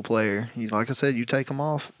valuable player. Like I said, you take them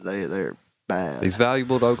off, they're bad. He's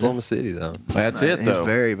valuable to Oklahoma City, though. That's it, He's though.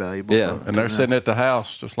 very valuable. Yeah. And they're sitting at the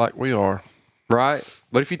house just like we are. Right?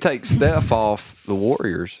 But if you take Steph off the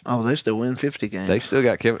Warriors, Oh, they still win 50 games. they still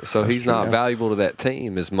got Kevin. So he's true, not yeah. valuable to that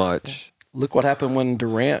team as much. Look what happened when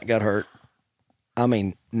Durant got hurt. I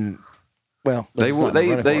mean, well, They it's were not they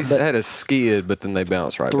running they for it, but had a skid, but then they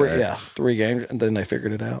bounced right back. 3 games, and then they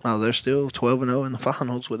figured it out. Oh, they're still 12-0 in the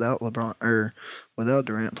finals without LeBron or without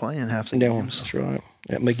Durant playing half the Yeah, games. that's right.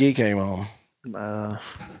 Yeah, McGee came on. I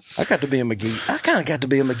got to be a McGee. I kind of got to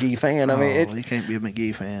be a McGee fan. I mean, you can't be a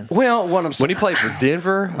McGee fan. well, what I'm saying. When he played for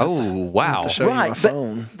Denver, oh wow, To show you my right, but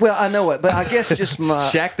phone well, I know it, but I guess just my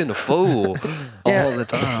Shaqtin' a fool. all the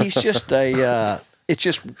time. He's just a. It's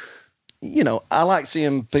just, I like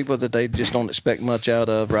seeing people that they just don't expect much out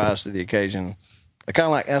of rise to the occasion. I kind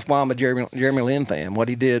of like that's why I'm a Jeremy Lin fan. What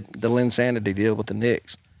he did, the Lin Sanity deal with the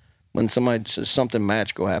Knicks, when somebody says something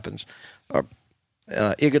magical happens, or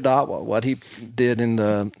Iguodala, what he did in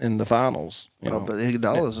the finals. Oh, but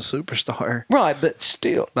Iguodala's a superstar. Right, but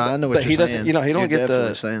still. But I know what but you're he doesn't. saying. He don't You're get definitely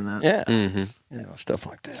the saying that. Yeah, Mm-hmm. stuff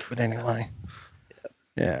like that. But anyway,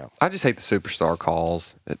 yeah. I just hate the superstar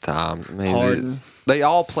calls at times. I mean, Harden. they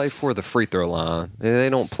all play for the free throw line. They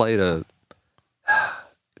don't play to.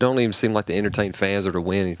 It don't even seem like to entertain fans or to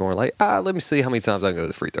win anymore. Like, let me see how many times I can go to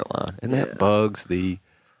the free throw line, and that bugs the.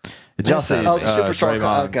 Did y'all see Oh, superstar.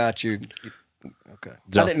 I Draymond? got you. Okay, I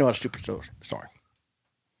Just- didn't know a superstar. Sorry.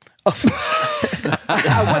 I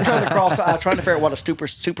wasn't trying to cross. I was trying to figure out what a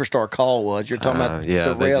superstar call was. You're talking about Yeah,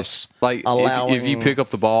 the they refs just like allowing. if you pick up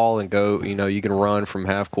the ball and go, you can run from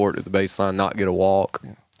half court to the baseline, not get a walk.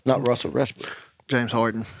 not Russell Westbrook, James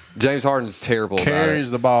Harden. James Harden's terrible.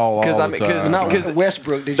 Carries the ball all the time. not Because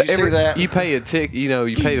Westbrook. Did you see that? You pay you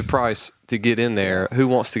pay the price to get in there. Who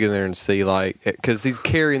wants to get in there and see because he's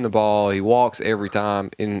carrying the ball, he walks every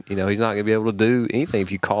time, and he's not going to be able to do anything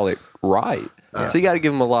if you call it right. So you got to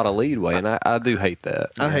give him a lot of leadway, and I do hate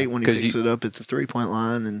that. I hate when he picks it up at the 3-point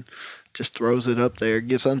line and just throws it up there,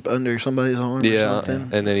 gets under somebody's arm or something.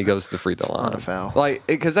 and then he goes to the free throw line. not a foul.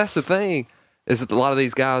 Because that's the thing. Is that a lot of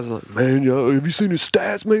these guys are like, man, have you seen his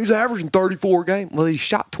stats? Man, he's averaging 34 a game. Well, he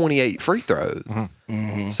shot 28 free throws.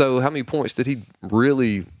 So how many points did he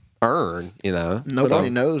really earn?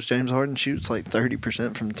 Nobody knows James Harden shoots like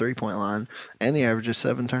 30% from the 3-point line, and he averages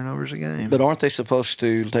 7 turnovers a game. But aren't they supposed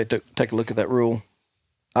to take a look at that rule?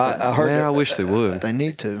 I heard. Man, that- I wish they would. They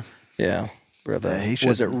need to. Yeah, whether Yeah, he was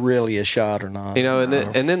it shouldn't. really a shot or not. You know,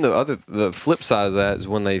 and then the flip side of that is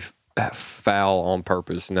when they foul on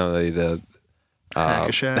purpose. You know, the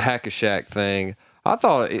hack-a-shack thing. I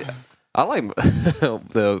thought I like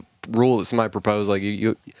the rule that somebody proposed. Like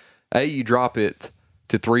you drop it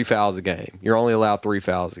to 3 fouls a game. You're only allowed 3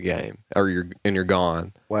 fouls a game, or you're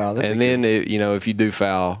gone. Wow. And then if you do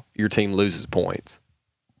foul, your team loses points.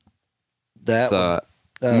 That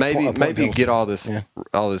maybe get all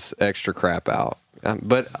this extra crap out.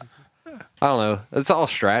 But I don't know. It's all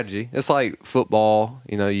strategy. It's like football.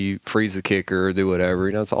 You know, you freeze the kicker or do whatever.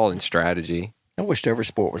 You know, it's all in strategy. I wished every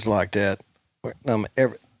sport was like that.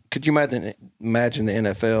 Could you imagine the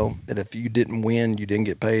NFL that if you didn't win, you didn't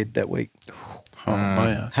get paid that week? Oh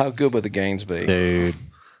man, how good would the games be, dude?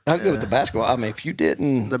 How good would the basketball? I mean, if you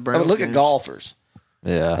didn't, look at golfers.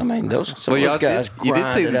 Yeah, I mean, those guys you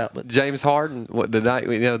did see it out. But James Harden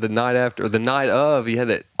the night after, or the night of, he had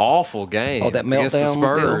that awful game. that against the meltdown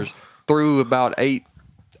Spurs. deal? Threw about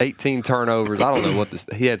 18 turnovers. I don't know what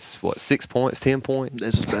he had. 6 points, 10 points.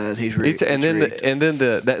 This is bad. He's rigged. And then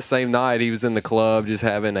rigged. that same night he was in the club just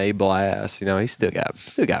having a blast. You know, he still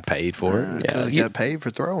got paid for it. Yeah, he got paid for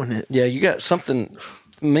throwing it. Yeah, you got something.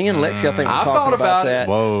 Me and Lexi, I think, were talking about that.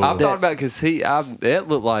 Whoa. I've thought about because it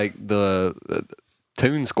looked like the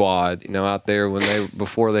Toon Squad, you know, out there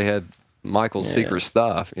before they had Michael's secret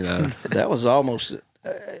stuff. You know, that was almost.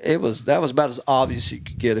 That was about as obvious as you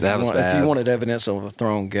could get if you wanted evidence of a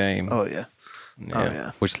thrown game. Oh yeah. Oh yeah.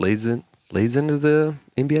 Which leads into the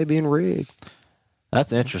NBA being rigged.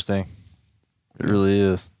 That's interesting. It really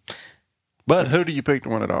is. But who do you pick to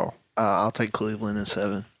win it all? I'll take Cleveland in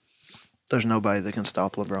 7. There's nobody that can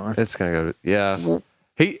stop LeBron. It's gonna go.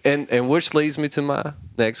 He and which leads me to my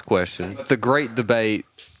next question. The great debate.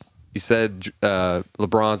 You said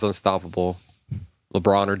LeBron's unstoppable.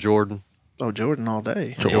 LeBron or Jordan? Oh, Jordan all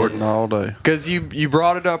day. Jordan all day. Because you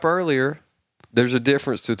brought it up earlier. There's a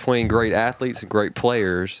difference between great athletes and great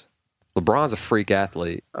players. LeBron's a freak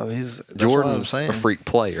athlete. Oh, that's Jordan's what I'm saying. a freak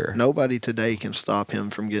player. Nobody today can stop him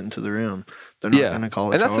from getting to the rim. They're not going to call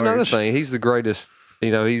it. And that's another thing. He's the greatest. You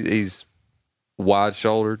know, he's wide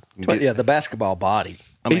shouldered. Yeah, the basketball body.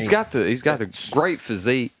 He's got the great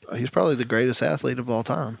physique. He's probably the greatest athlete of all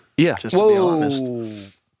time. Yeah. Just to be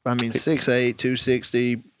honest. I mean, 6'8",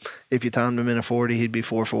 260. If you timed him in a 40, he'd be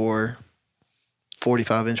 4'4",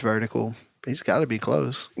 45-inch vertical. He's got to be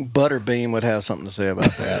close. Butterbean would have something to say about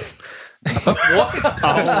that. What?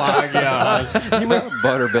 Oh my gosh! You remember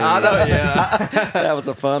Butterbean? I know. Yeah, that was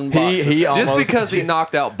a fun. Boxer. He just almost, because he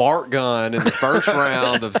knocked out Bart Gunn in the first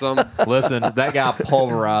round of some. Listen, that guy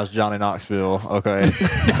pulverized Johnny Knoxville. Okay.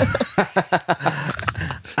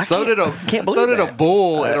 So did a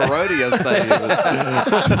bull at a rodeo stadium.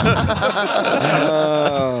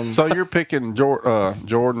 So you're picking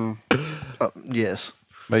Jordan? Yes.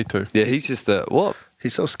 Me too. Yeah, he's just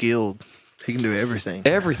he's so skilled. He can do everything.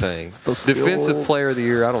 Everything. Defensive player of the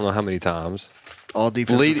year. I don't know how many times. All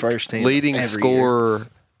defensive first team. Leading every scorer year.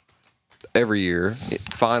 every year.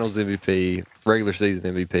 Finals MVP. Regular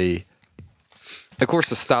season MVP. Of course,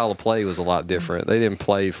 the style of play was a lot different. They didn't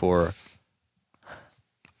play for.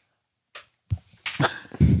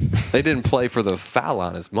 They didn't play for the foul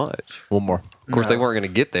line as much. One more. Of course, they weren't going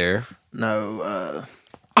to get there. No.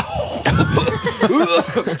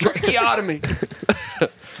 Tracheotomy.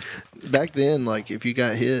 Back then, like if you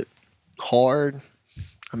got hit hard,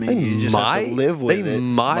 I mean, you just have to live with it.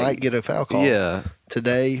 Might get a foul call. Yeah.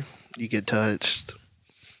 Today, you get touched.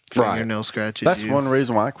 Right. Fingernail scratches. That's one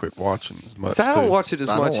reason why I quit watching as much. I don't watch it as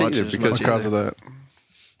much either because of that.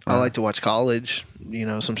 I like to watch college. You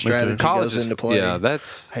know, some strategy goes into play. Yeah,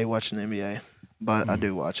 that's. I hate watching the NBA, but I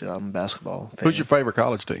do watch it. I'm a basketball fan. Who's your favorite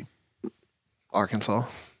college team? Arkansas.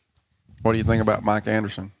 What do you think about Mike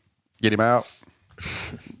Anderson? Get him out.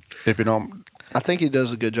 If you don't, I think he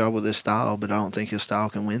does a good job with his style, but I don't think his style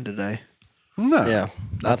can win today. No. Yeah,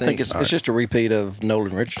 I think it's just a repeat of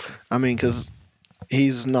Nolan Richardson. I mean, because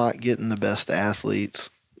he's not getting the best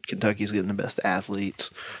athletes. Kentucky's getting the best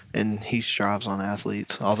athletes, and he strives on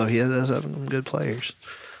athletes, although he does have some good players.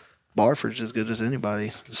 Barford's as good as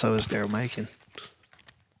anybody. So is Daryl Macon.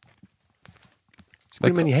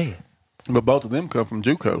 But both of them come from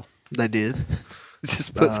JUCO. They did.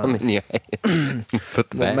 Just put some in your hand. Put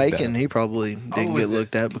the bag Macon, down. he probably didn't get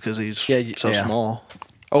looked at because he's so small.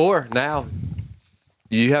 Or now,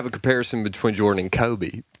 you have a comparison between Jordan and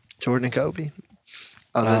Kobe. Jordan and Kobe?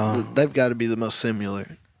 They've got to be the most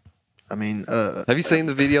similar. I mean, have you seen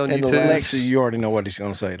the video on YouTube? Lexi, you already know what he's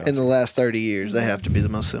going to say. In the last 30 years, they have to be the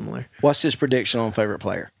most similar. What's his prediction on favorite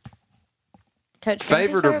player? Coach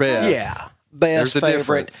favorite or best? Yeah, best. There's a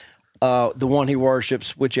favorite. difference. The one he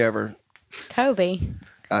worships, whichever. Kobe.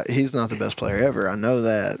 He's not the best player ever. I know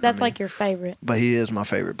that. That's like your favorite. But he is my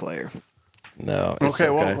favorite player. No. It's Okay,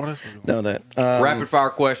 what is No, that. Rapid fire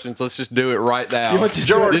questions. Let's just do it right now.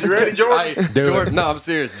 Jordan, you ready, Jordan? Hey, Jordan. No, I'm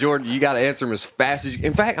serious. Jordan, you got to answer him as fast as you.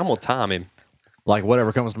 In fact, I'm gonna time him. Like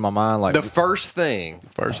whatever comes to my mind. Like The first thing.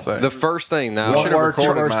 First The first thing. Now, One word, two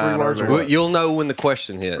words, three words. Well, you'll know when the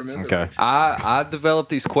question hits. okay. I developed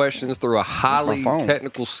these questions through a highly phone?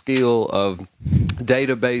 technical skill of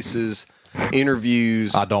databases,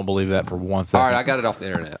 interviews. I don't believe that for 1 second. All right, I got it off the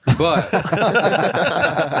internet.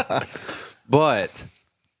 But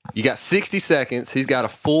you got 60 seconds. He's got a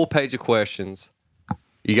full page of questions.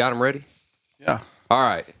 You got them ready? Yeah. All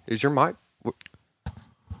right. Is your mic?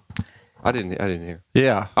 I didn't hear.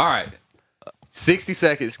 Yeah. All right. 60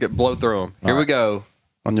 seconds. Blow through them. Here we go.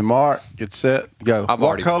 On your mark, get set, go. I've What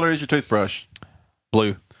already- color is your toothbrush?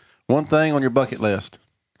 Blue. One thing on your bucket list.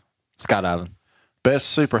 Skydiving.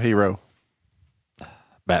 Best superhero.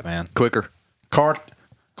 Batman. Quicker.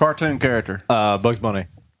 Cartoon character. Bugs Bunny.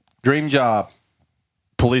 Dream job.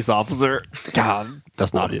 Police officer. God,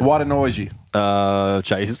 that's not it. What annoys you?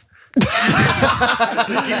 Chase. Keep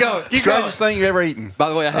going. Strangest thing you ever eaten. By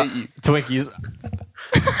the way, I hate you. Twinkies.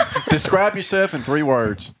 Describe yourself in 3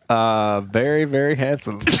 words. Very, very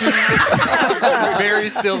handsome. Very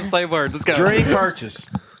still the same word. Let's go. Dream purchase.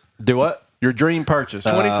 Do what? Your dream purchase.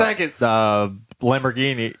 20 seconds.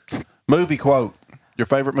 Lamborghini. Movie quote. Your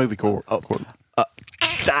favorite movie quote.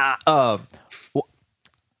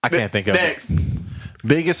 I can't think of Next.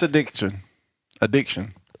 Biggest addiction.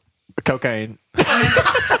 it. Cocaine. Keep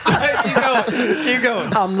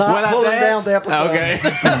going. I'm not pulling down the episode. Okay.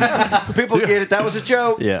 People get it. That was a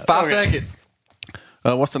joke. Yeah. 5 seconds.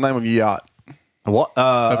 What's the name of your yacht? What?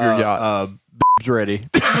 Of your yacht. Ready.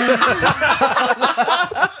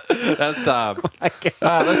 That's time.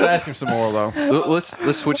 Let's ask him some more, though.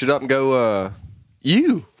 Let's switch it up and go.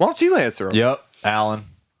 You. Why don't you answer them? Yep. Alan.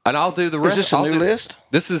 And I'll do the rest. Is this a I'll new do- list?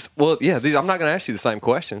 This is yeah. I'm not going to ask you the same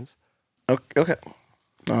questions. Okay. Okay.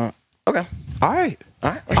 All right. All right.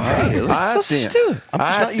 Let's just do it. I'm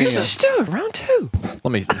just not used to Let's do it. Round 2.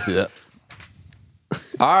 Let me see that.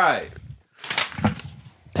 All right.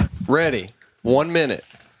 Ready. 1 minute.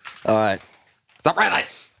 All right. Stop right there.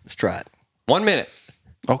 Let's try it. 1 minute.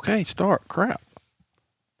 Okay, start. Crap.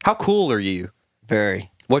 How cool are you? Very.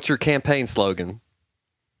 What's your campaign slogan?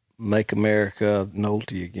 Make America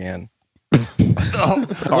Nolte again.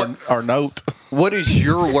 Our note. What is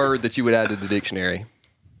your word that you would add to the dictionary?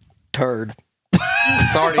 Turd.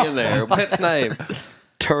 It's already in there. Pet's name.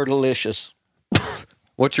 Turdelicious.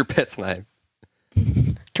 What's your pet's name?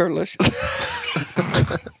 Turdelicious.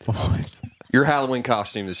 Your Halloween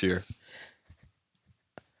costume this year.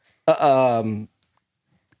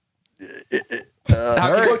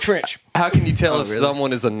 Coach French. How can you tell if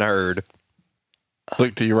someone is a nerd?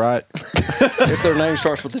 Look to your right. If their name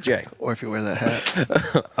starts with a J. Or if you wear that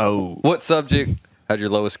hat. Oh. What subject had your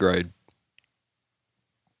lowest grade?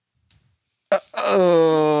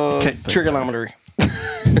 Trigonometry.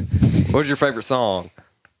 What was your favorite song?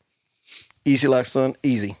 Easy Like Sun,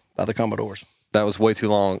 Easy by the Commodores. That was way too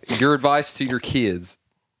long. Your advice to your kids.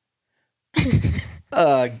 You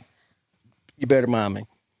better mind me.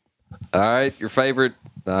 All right. Your favorite.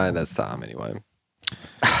 That's time anyway.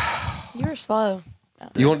 You were slow.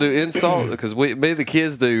 You want to do insult? Because me and the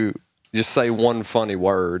kids do just say one funny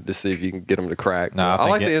word to see if you can get them to crack. No, I I think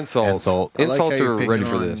like the insults. insult. I like Insults how are you're ready picking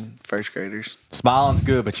for on this. First graders. Smiling's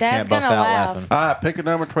good, but you Dad's can't bust gonna out laugh. laughing. All right, pick a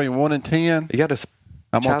number between 1 and 10. You got to.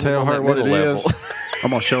 I'm going to tell her what it is. I'm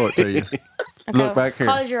going to show it to you. Look back here.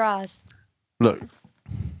 Close your eyes. Look.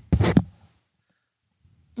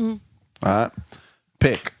 All right.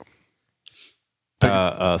 Pick.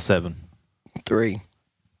 7. 3.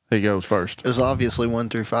 He goes first. It was obviously 1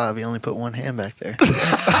 through 5. He only put one hand back there. But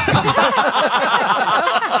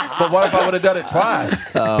what if I would have done it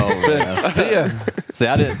twice? Oh, man. Yeah. See,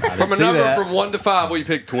 I didn't From a see number that. from 1 to 5, what you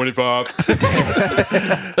pick? 25.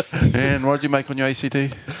 And what did you make on your ACT?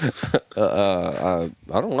 I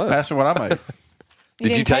don't know. Ask me what I made. You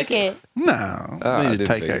Did you didn't take take it. No. I I needed to didn't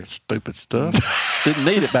take figure. that stupid stuff. Didn't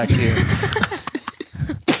need it back here.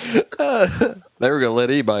 They were going to let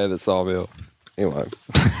anybody in the sawmill. Anyway.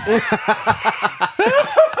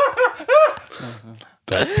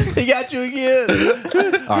 He got you again.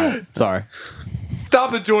 All right. Sorry.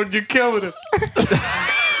 Stop it, Jordan. You're killing him.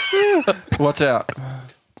 Watch out.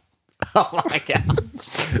 Oh, my God.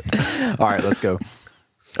 All right, let's go.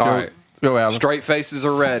 All right. Go, Alan. Straight faces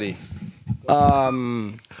are ready.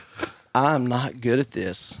 I'm not good at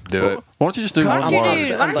this. Do it. Why don't you just do Why one don't you word?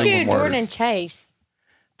 do, why don't you do One word. Jordan and Chase?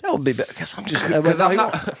 That would be better because I'm just Because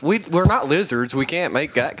we're not lizards. We can't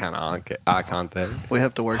make that kind of eye contact. We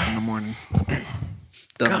have to work in the morning.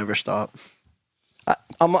 Doesn't ever stop. I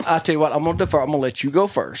tell you what, I'm gonna defer. I'm gonna let you go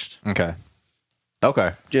first. Okay.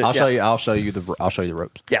 Okay. I'll show you the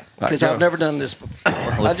ropes. Yeah, because I've never done this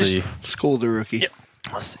before. Let's see. School the rookie. Yeah.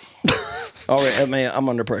 Let's see. All right, man, I'm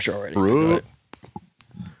under pressure already.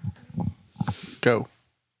 Go.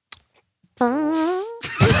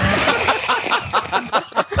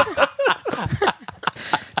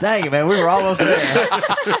 Dang it, man. We were almost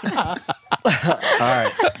there. All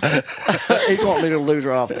right. He's wanting me to lose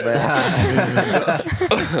her off the bat.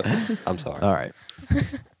 I'm sorry. All right.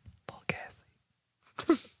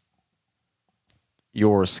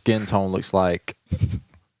 Your skin tone looks like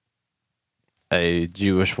a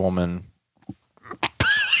Jewish woman.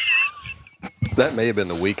 That may have been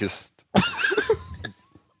the weakest.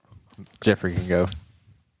 Jeffrey can go.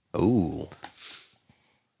 Ooh.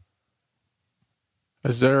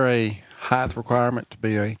 Is there a height requirement to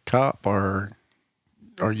be a cop, or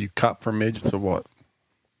are you cop for midgets or what?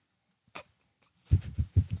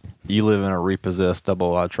 You live in a repossessed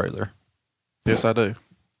double-wide trailer. Yes, I do.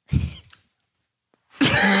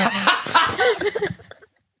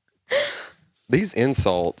 These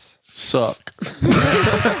insults suck.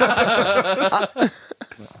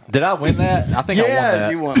 Did I win that? I think I won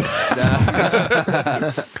that. You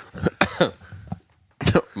won.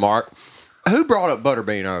 Mark, who brought up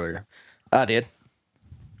Butterbean earlier? I did.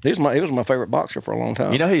 He was my favorite boxer for a long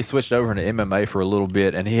time. You know, he switched over into MMA for a little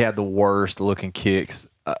bit, and he had the worst looking kicks.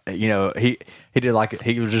 He did like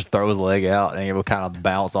he would just throw his leg out, and he would kind of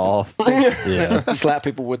bounce off. Yeah, slap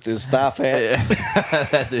people with his thigh fat.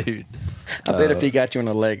 That dude. I bet if he got you in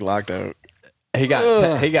the leg locked out, he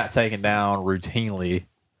got taken down routinely.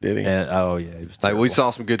 Did he? And, oh yeah, he was Hey, we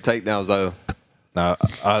saw some good takedowns though. No,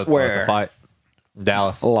 where the fight,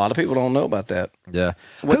 Dallas. A lot of people don't know about that. Yeah,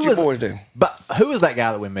 What you boys do? But who was that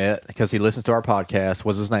guy that we met because he listens to our podcast?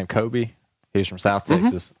 Was his name Kobe? He was from South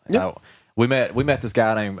Texas. Yep. We met this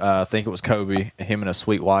guy named I think it was Kobe. Him and his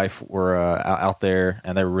sweet wife were out there,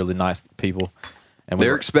 and they were really nice people. And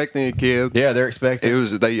They're expecting a kid. Yeah, they're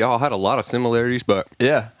expecting. They all had a lot of similarities, but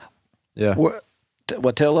yeah. What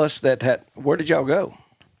tell us that? Where did y'all go?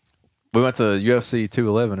 We went to UFC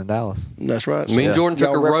 211 in Dallas. That's right. Me and Jordan took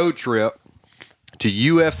Y'all a road trip to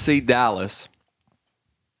UFC Dallas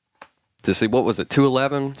to see, what was it,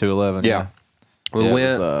 211? 211. Yeah. We Yeah,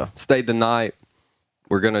 went, it was, stayed the night.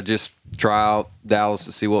 We're going to just try out Dallas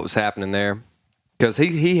to see what was happening there. Because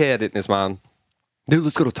he had it in his mind, dude,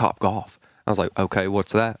 let's go to Top Golf. I was like, okay,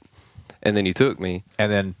 what's that? And then he took me.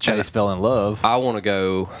 And then Chase fell in love. I want to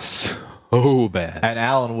go so bad. And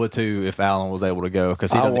Alan would too if Alan was able to go.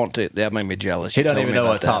 Because that made me jealous. He doesn't even know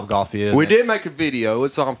what Top Golf is. We did make a video.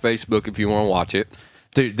 It's on Facebook if you want to watch it.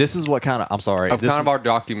 Dude, this is what kind of, I'm sorry. Of kind of our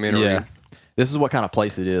documentary. Yeah. This is what kind of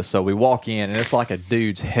place it is. So we walk in, and it's like a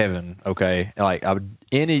dude's heaven, okay? Like,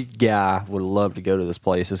 any guy would love to go to this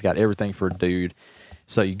place. It's got everything for a dude.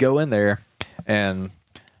 So you go in there, and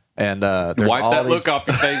there's wipe all that these, look off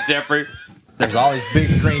your face, Jeffrey. There's all these big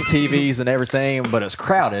screen TVs and everything, but it's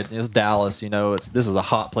crowded. It's Dallas, this is a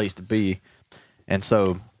hot place to be. And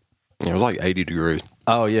so... It was like 80 degrees.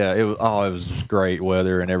 Oh, yeah. It was just great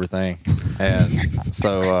weather and everything. And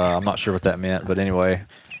so I'm not sure what that meant, but anyway...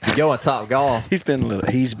 You go on Top Golf. He's being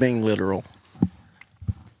literal.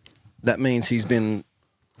 That means he's being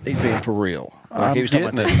for real. Like he was talking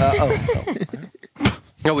about that.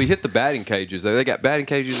 No, we hit the batting cages. They got batting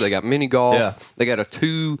cages. They got mini golf. Yeah. They got a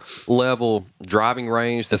 2-level driving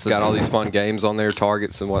range that's got all these fun games on there,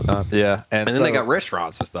 targets and whatnot. Yeah, and then they got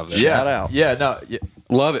restaurants and stuff there. Yeah, Shout out. Yeah, no, yeah.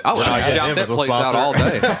 Love it. I would Yeah, shout him that as a place out sponsor. all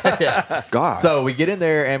day. Yeah. God. So we get in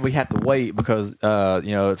there and we have to wait because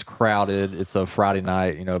it's crowded. It's a Friday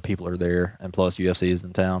night. People are there, and plus UFC is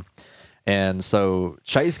in town. And so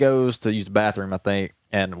Chase goes to use the bathroom, I think,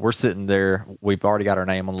 and we're sitting there. We've already got our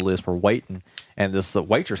name on the list. We're waiting, and this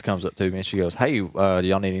waitress comes up to me and she goes, "Hey, do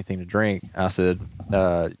y'all need anything to drink?" I said,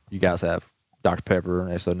 "You guys have Dr. Pepper,"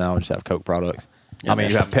 and they said, "No, we just have Coke products." Yeah,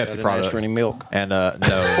 you have Pepsi products. For any milk? And no.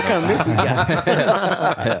 What kind of milk you got?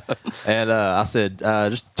 Yeah. And I said,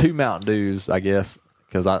 just 2 Mountain Dews, I guess,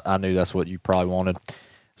 because I knew that's what you probably wanted.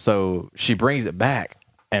 So she brings it back,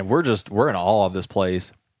 and we're in awe of this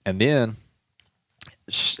place. And then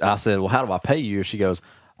I said, "Well, how do I pay you?" She goes,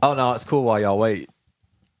 "Oh, no, it's cool while y'all wait."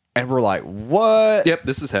 And we're like, "What?" Yep,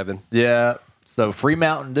 this is heaven. Yeah. So free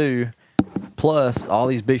Mountain Dew, plus all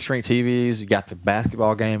these big screen TVs. You got the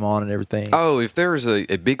basketball game on and everything. Oh, if there's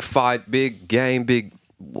a big fight, big game, big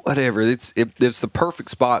whatever, it's the perfect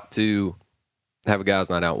spot to have a guys'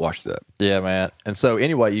 night out and watch that. Yeah, man. And so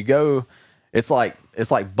anyway, you go It's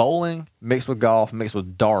like bowling mixed with golf mixed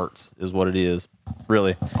with darts is what it is,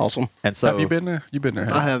 really. Awesome. And so Have you been there? You've been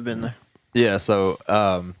there. I have been there. Yeah, so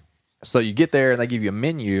you get there and they give you a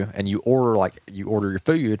menu and you order your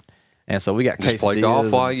food, and so we got Just play quesadillas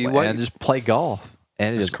golf while you wait? and just play golf,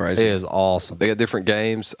 and That's crazy. It is awesome. They got different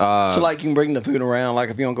games. So like you can bring the food around. Like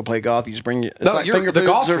if you don't go play golf, you just bring it. It's no, like you're, finger the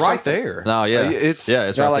foods golf's or right something. there. No, yeah, it's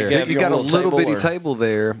it's not right like there. that. You got a your little little bitty table or- table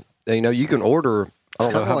there. And, you know, you can order. I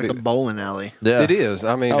It's don't know kind how of like big a bowling alley. Yeah, it is.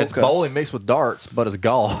 I mean, It's Okay. bowling mixed with darts, but it's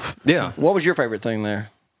golf. yeah. What was your favorite thing there?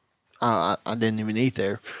 I didn't even eat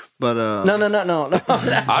there, but No.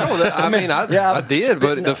 I don't. I mean, Yeah, I did,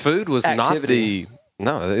 but no, the food was activity. not the.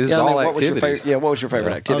 No, it was Yeah, I mean, all what was your activities. favorite? Yeah, what was your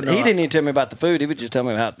favorite activity? Oh, no, He didn't even tell me about the food. He would just tell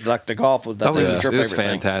me about like the golf was. Oh, That it was was, your it was favorite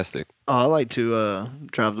thing. fantastic. I like to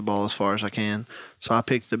drive the ball as far as I can. So I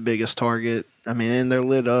picked the biggest target. I mean, and they're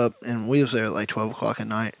lit up. And we was there at like 12 o'clock at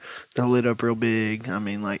night. They're lit up real big. I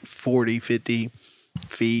mean, like 40, 50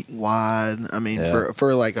 feet wide. I mean, Yeah.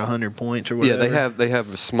 for like 100 points or Yeah, whatever. they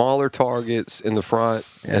have smaller targets in the front,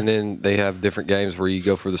 and then they have different games where you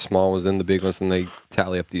go for the small ones and the big ones, and they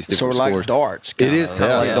tally up these different Sort of like scores. darts. It is kind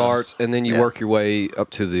of like Yeah. darts, and then you Yeah. work your way up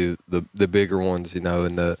to the bigger ones, you know,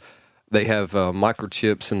 and they have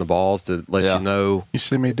microchips in the balls to let Yeah. you know. You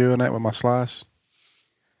see me doing that with my slice?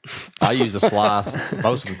 I use a slice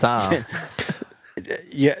most of the time.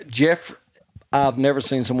 Yeah, Jeff. I've never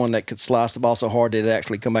seen someone that could slice the ball so hard that it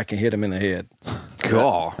actually come back and hit him in the head.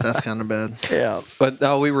 God. That's kind of bad. Yeah. But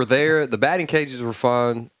no, we were there. The batting cages were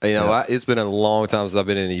fun. You know, it's been a long time since I've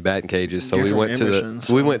been in any batting cages. So You're we from went Emerson, to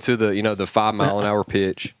so- we went to the the 5 mile an hour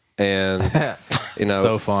pitch, and you know,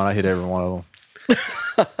 So fun. I hit every one of them.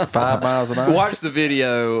 5 miles an hour. watch the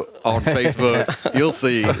video on Facebook. You'll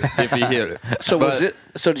see if he hit it. So But- was it?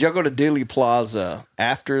 So did y'all go to Dealey Plaza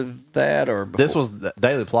after that, or before? This was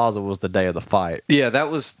Daily Plaza was the day of the fight. Yeah, that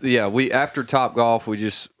was we after Top Golf, we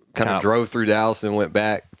just kind Kinda- of drove through Dallas and went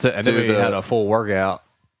back And then we had a full workout.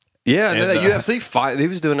 yeah, and then and, that UFC fight. He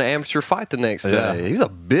was doing an amateur fight the next Yeah. day. He was a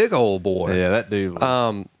big old boy. Yeah, that dude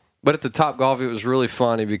was. But at the Top Golf, it was really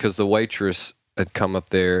funny because the waitress had come up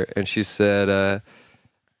there and she said,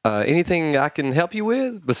 anything I can help you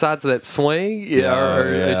with besides that swing?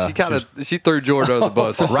 Yeah. She kind of she threw Jordan under the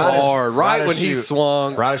bus Right as- hard. Right right when as he you-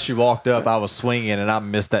 swung. Right as she walked up, I was swinging, and I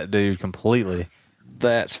missed that dude completely.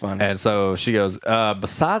 That's funny. And so she goes,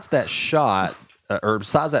 besides that shot, or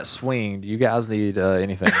besides that swing, do you guys need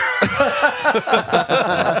anything?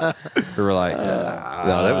 We were like,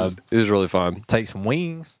 No, it was really fun. take some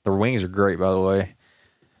wings. The wings are great, by the way.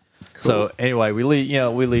 So anyway, we leave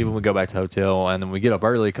and we go back to the hotel, and then we get up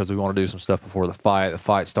early because we want to do some stuff before the fight. The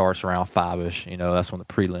fight starts around 5ish. You know, that's when the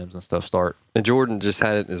prelims and stuff start. And Jordan just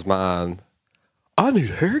had it in his mind. I need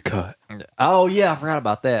a haircut. Oh yeah, I forgot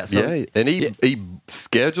about that. So, Yeah, and he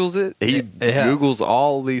schedules it. He Yeah. Googles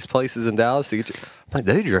all these places in Dallas to get you. I'm like,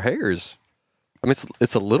 dude, your hair is. I mean,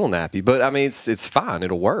 it's a little nappy, but I mean, it's fine.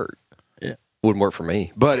 It'll work. Yeah. Wouldn't work for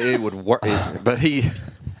me, but it would work. But he.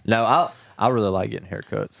 No, I really like getting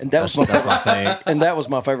haircuts. And that was That's my thing. and that was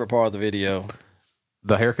my favorite part of the video.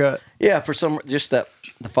 The haircut. Yeah, for some just that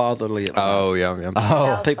the fatherly. Oh yeah.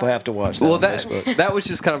 Oh, People have to watch that. Well, on Facebook. that was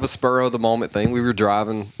just kind of a spur of the moment thing. We were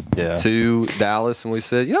driving Yeah. to Dallas, and we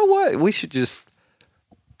said, you know what, we should just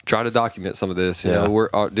try to document some of this. You Yeah. know, we're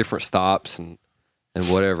at different stops and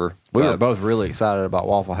whatever. we were But both really excited about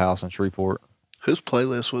Waffle House in Shreveport. Whose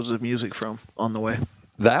playlist was the music from on the way?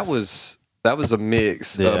 that was a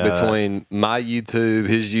mix Yeah. between my YouTube,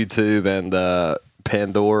 his YouTube, and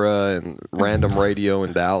Pandora and random radio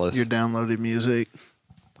in Dallas. Your downloaded music.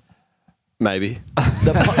 Maybe.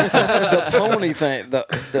 the pony thing,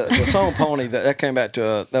 the song "Pony" that came back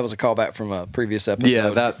to that was a callback from a previous episode. Yeah,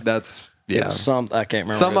 that's It yeah. was some I can't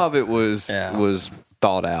remember. Some of it was Yeah.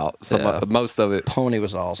 thought out. Most of it. Pony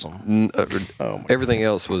was awesome. Oh my Everything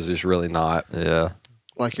else was just really not. Yeah.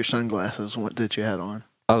 Like your sunglasses what that you had on.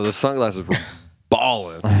 Oh, the sunglasses were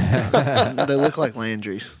balling. They look like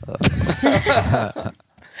Landry's.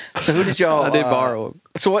 So who did y'all? I did borrow them.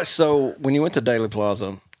 So what? So when you went to Daily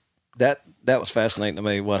Plaza, that was fascinating to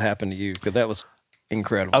me. What happened to you? Because that was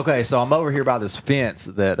incredible. Okay, so I'm over here by this fence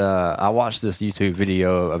that I watched this YouTube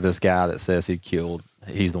video of this guy that says he's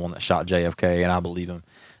the one that shot JFK, and I believe him.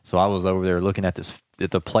 So I was over there looking at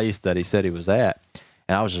the place that he said he was at,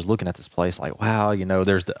 and I was just looking at this place like, wow, you know,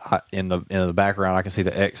 there's in the background I can see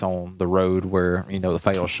the X on the road where, you know, the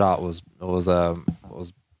fatal shot was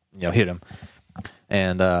hit him,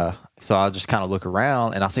 and so I just kind of look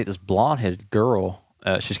around and I see this blonde-headed girl.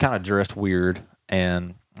 She's kind of dressed weird,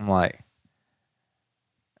 and I'm like,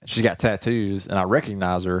 she's got tattoos, and I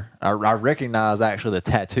recognize her. I recognize actually the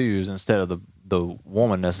tattoos instead of the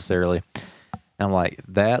woman necessarily. And I'm like,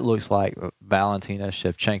 that looks like Valentina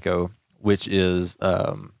Shevchenko, which is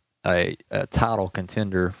a title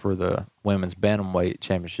contender for the women's bantamweight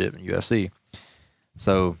championship in UFC.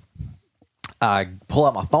 So I pull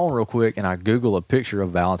out my phone real quick and I Google a picture of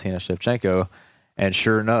Valentina Shevchenko, and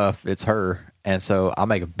sure enough, it's her. And so I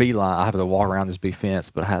make a beeline. I have to walk around this big fence,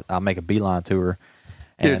 but I make a beeline to her.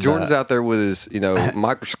 Yeah, And, Jordan's out there with his,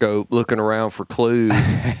 microscope looking around for clues,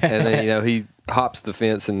 and then he hops the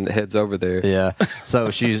fence and heads over there. Yeah,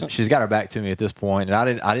 so she's got her back to me at this point, and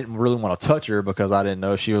I didn't really want to touch her because I didn't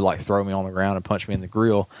know if she would like throw me on the ground and punch me in the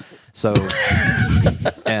grill. So so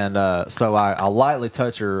I lightly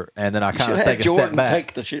touch her, and then I kind of take a step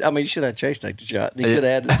back. You should have Chase take the shot. You could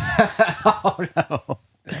have had. Oh no.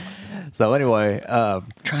 So anyway,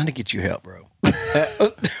 Trying to get you help, bro.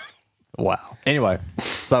 wow. Anyway,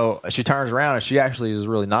 so she turns around and she actually is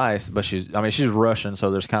really nice, but she's Russian,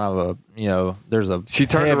 so there's kind of a She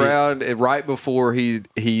turned around and right before he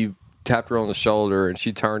tapped her on the shoulder, and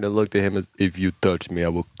she turned and looked at him as, if you touch me, I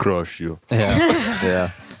will crush you. Yeah.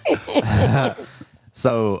 Yeah.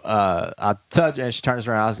 So I touch and she turns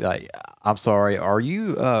around. I was like, I'm sorry, are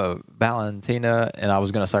you Valentina? And I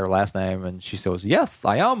was going to say her last name, and she says, yes,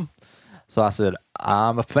 I am. So I said,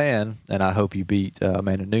 I'm a fan, and I hope you beat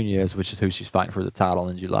Amanda Nunes, which is who she's fighting for the title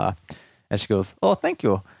in July. And she goes, oh, thank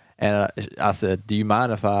you. And I said, do you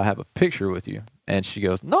mind if I have a picture with you? And she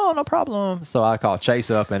goes, no problem. So I call Chase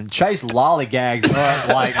up, and Chase lollygags up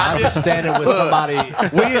like I'm just standing with somebody.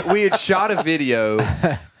 We had shot a video,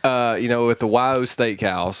 at the YO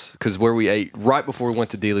Steakhouse, because where we ate right before we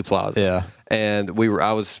went to Dealey Plaza. Yeah. And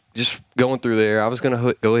I was just going through there. I was going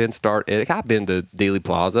to go ahead and start it. I've been to Dealey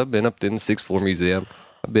Plaza. I've been up in the 6th floor museum.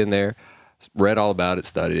 I've been there, read all about it,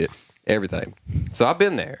 studied it, everything. So I've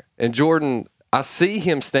been there. And Jordan, I see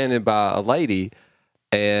him standing by a lady,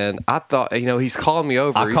 and I thought, he's calling me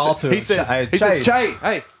over. I called to him. He says, Chase,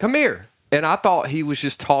 hey, come here. And I thought he was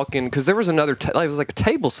just talking, because there was another, it was like a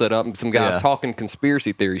table set up and some guys talking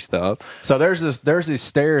conspiracy theory stuff. So there's these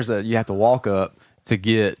stairs that you have to walk up to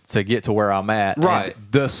get to where I'm at. Right.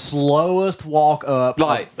 And the slowest walk up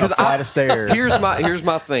a flight of stairs. Here's my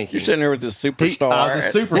thinking. You're sitting there with this superstar. I was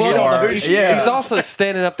a superstar. He's also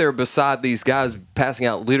standing up there beside these guys passing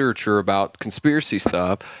out literature about conspiracy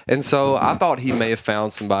stuff. And so I thought he may have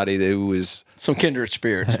found somebody who was some kindred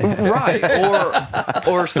spirits. Right.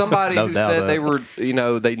 Or somebody who said they were,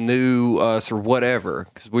 they knew us or whatever,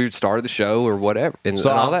 because we started the show or whatever and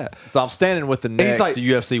all that. So I'm standing with the next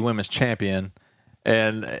UFC women's champion,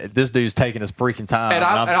 and this dude's taking his freaking time. And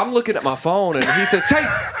I'm looking at my phone, and he says, Chase,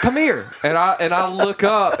 come here. And I look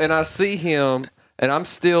up, and I see him, and I'm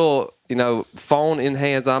still, phone in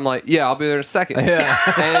hands. I'm like, yeah, I'll be there in a second. Yeah.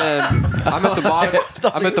 And I'm at the bottom.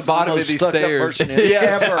 I'm at the bottom of these stairs.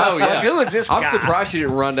 Yeah. Oh yeah. Who is this guy? I'm surprised she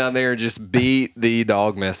didn't run down there and just beat the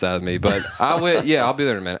dog mess out of me. But I went, yeah, I'll be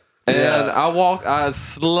there in a minute. And I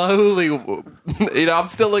slowly, I'm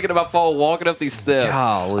still looking at my phone, walking up these steps.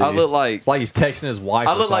 Golly. I look like, it's like he's texting his wife.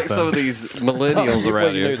 I look like some of these millennials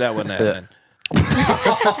around here. You knew that wasn't happening.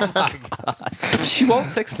 Oh my God. She won't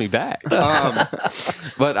text me back.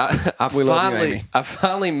 But I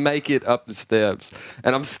finally make it up the steps,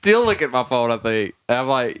 and I'm still looking at my phone, I think. And I'm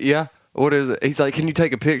like, yeah, what is it? He's like, can you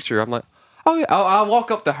take a picture? I'm like, oh yeah. I'll walk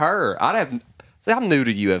up to her. I'm new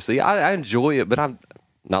to UFC. I enjoy it, but I'm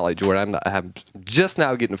not like Jordan. I'm just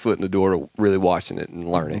now getting a foot in the door to really watching it and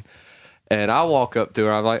learning. And I walk up to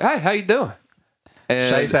her. I'm like, hey, how you doing?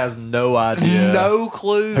 And Chase has no idea. No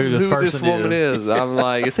clue who this woman is. I'm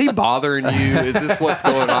like, is he bothering you? Is this what's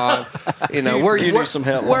going on? Where you need some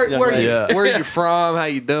help. Where are you from? How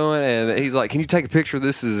you doing? And he's like, can you take a picture?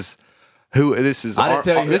 This is this is like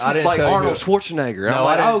Arnold Schwarzenegger. I'm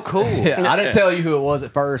like, oh, cool. Yeah, I didn't tell you who it was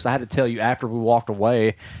at first. I had to tell you after we walked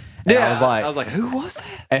away. And I was like, who was that?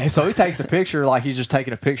 And so he takes the picture like he's just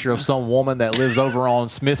taking a picture of some woman that lives over on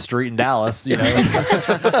Smith Street in Dallas, So he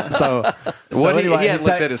hadn't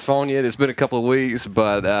looked at his phone yet. It's been a couple of weeks,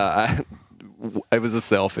 but it was a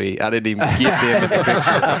selfie. I didn't even get him in the picture.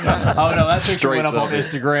 Oh no, that picture went up on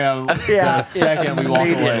Instagram. The second we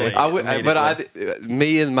walked away.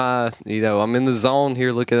 Me and my, I'm in the zone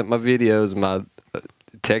here looking at my videos, my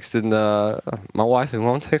texting my wife who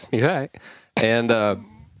won't text me back, and.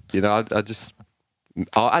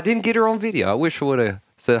 I didn't get her on video. I wish I would have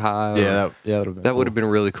said hi. That would have been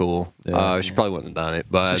really cool. Yeah, she probably wouldn't have done it,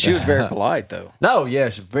 but she was very polite though. No, yeah,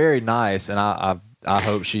 she's very nice, and I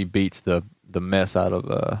hope she beats the mess out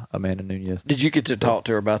of Amanda Nunes. Did you get to talk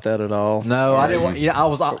to her about that at all? No, I didn't. I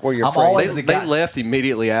was. I'm always they left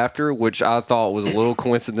immediately after, which I thought was a little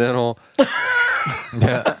coincidental.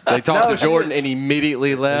 They talked to Jordan and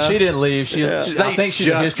immediately left. She didn't leave. I think she's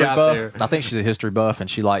a just history got buff. there. I think she's a history buff, and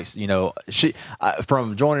she likes,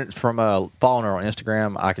 from following her on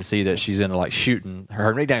Instagram, I can see that she's into like shooting.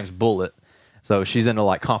 Her nickname's Bullet, so she's into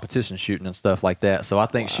like competition shooting and stuff like that. So I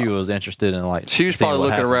think she was interested in like. She was seeing probably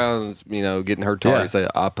what looking happened. around, getting her target. Say,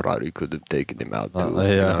 I probably could have taken him out too,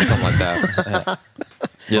 yeah. something like that.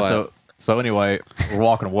 Yeah. So anyway, we're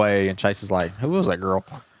walking away, and Chase is like, "Who was that girl?"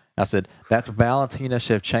 I said, "That's Valentina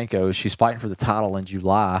Shevchenko. She's fighting for the title in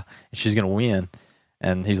July, and she's gonna win."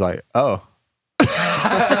 And he's like, "Oh."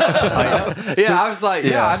 Yeah, I was like,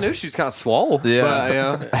 I knew she was kind of swole.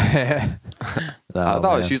 Yeah. But, No, I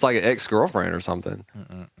thought man. she was like an ex-girlfriend or something.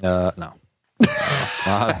 No.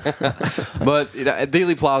 But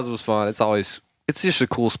Dealey Plaza was fun. It's just a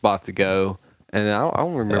cool spot to go. And I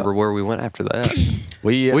don't remember where we went after that.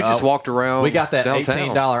 We just walked around. We got that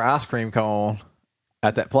downtown. $18 ice cream cone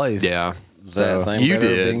at that place. Yeah, That thing you better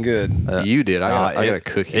have did. been good. You did. I got a it-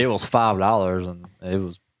 cookie. It was $5, and it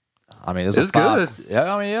was. I mean, it was good.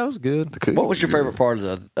 Yeah, I mean, it was good. The cookie What was your favorite part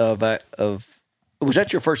of was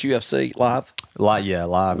that your first UFC live? Live.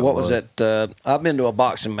 it What was that? I've been to a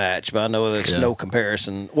boxing match, but I know there's no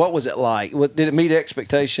comparison. What was it like? Did it meet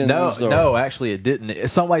expectations? No, actually, it didn't. In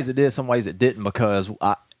some ways, it did. Some ways, it didn't, because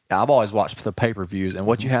I've always watched the pay-per-views, and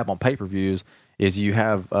what you have on pay-per-views is you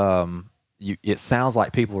have it sounds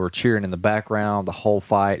like people are cheering in the background the whole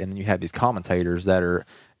fight, and then you have these commentators that are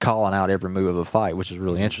calling out every move of the fight, which is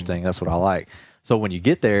really interesting. That's what I like. So when you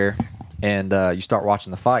get there and you start watching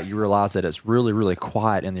the fight, you realize that it's really, really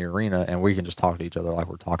quiet in the arena, and we can just talk to each other like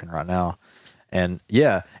we're talking right now. And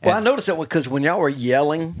Well, I noticed it because when y'all were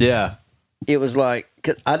yelling, it was like,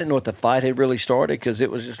 'cause I didn't know if the fight had really started, because it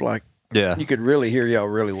was just like, you could really hear y'all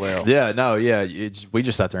really well. We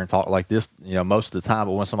just sat there and talked like this, most of the time.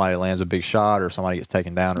 But when somebody lands a big shot or somebody gets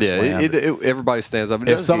taken down, or slammed, everybody stands up. It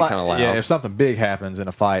does get kind of loud. Yeah, if something big happens in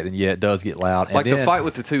a fight, then it does get loud. Like the fight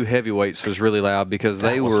with the two heavyweights was really loud because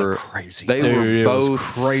they were crazy. They Dude, were it was both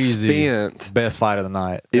crazy. spent. Best fight of the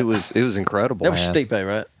night. It was incredible. That was Man. Stipe,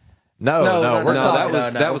 right? No,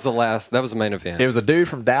 that was the last. That was the main event. It was a dude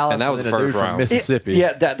from Dallas, And that was then the a dude first from round. Mississippi.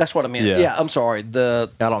 That's what I meant. Yeah. Yeah, I'm sorry. I don't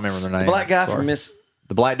remember their name. Black guy Sorry. from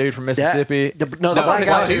The black dude from Mississippi. The black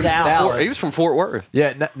guy he from was Dallas. He was from Fort Worth.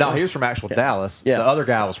 Yeah, no, he was from actual Dallas. Yeah. The other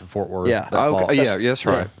guy was from Fort Worth. Yeah. that fought. Okay, that's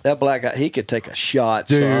right. That black guy, he could take a shot.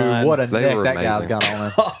 Dude, son. what a They neck were that guy's amazing. got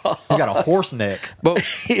on him. He's got a horse neck. But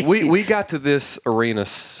we got to this arena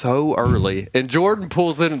so early, and Jordan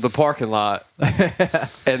pulls into the parking lot,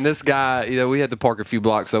 and this guy, we had to park a few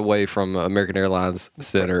blocks away from American Airlines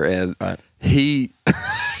Center, and he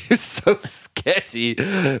is so sketchy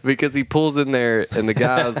because he pulls in there, and the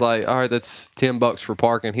guy is like, "All right, that's $10 for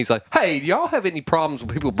parking." He's like, "Hey, do y'all have any problems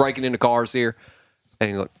with people breaking into cars here?" And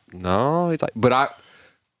he's like, "No." He's like, "But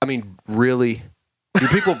I mean, really?" Do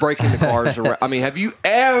people break into cars around? I mean, have you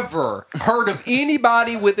ever heard of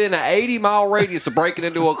anybody within an 80-mile radius of breaking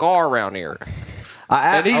into a car around here?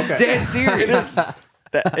 And he's dead serious.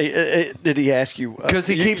 Did he ask you? Because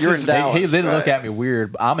he keeps you're his- in Dallas. He didn't look at me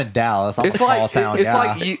weird. I'm in Dallas. I'm It's a small like town it's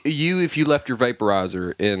guy. like you if you left your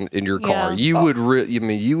vaporizer in your car, Yeah. you would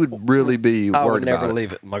you would really be I would worried never about it.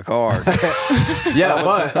 leave it in my car. yeah,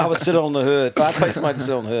 but I would sit on the hood. I'd pay somebody to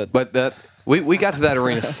sit on the hood. But that we got to that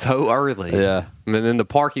arena so early. Yeah. And then the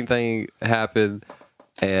parking thing happened,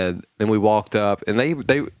 and then we walked up, and they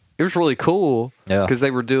it was really cool. Yeah. Because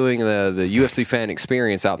they were doing the UFC fan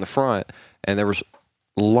experience out in the front, and there was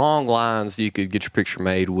long lines you could get your picture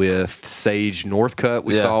made with. Sage Northcutt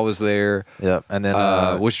we Yeah. saw was there. yeah, and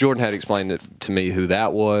then Which Jordan had explained it to me who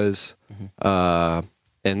that was.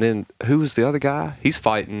 And then who was the other guy? He's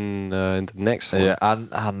fighting in the next one. yeah,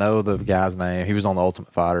 I know the guy's name. He was on the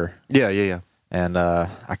Ultimate Fighter, Yeah. and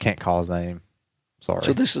I can't call his name. Sorry.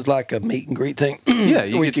 So this is like a meet and greet thing. Yeah,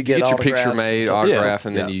 you where could get your picture autographs. made, autograph,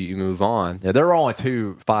 and then you move on. Yeah, there were only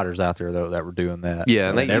 2 fighters out there though that were doing that. Yeah,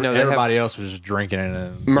 and they have everybody else was just drinking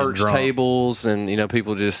and Merch drunk. tables and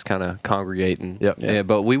people just kind of congregating. Yep. Yeah,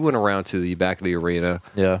 but we went around to the back of the arena,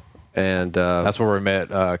 Yeah, and that's where we met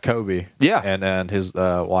Kobe. Yeah. and his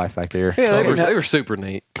wife back there. yeah, Kobe. they were super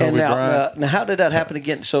neat. And now, Bryant. now, how did that happen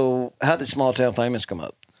again? So, how did Small Town Famous come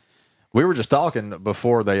up? We were just talking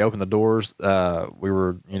before they opened the doors. We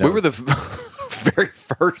were the very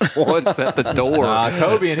first ones at the door.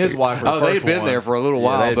 Kobe and his wife were the Oh, first they'd been ones. there for a little Yeah,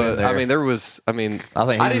 while, they'd been but there. I mean, I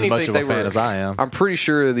think he's didn't as even much think of they a fan were- as I am. I'm pretty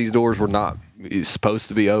sure these doors were not supposed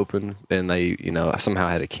to be open, and they, somehow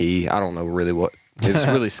had a key. I don't know really what. It's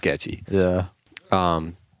really sketchy. Yeah.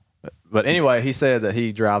 But anyway, he said that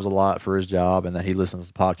he drives a lot for his job and that he listens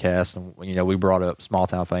to podcasts. And we brought up Small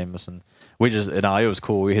Town Famous, and it was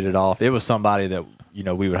cool. We hit it off. It was somebody that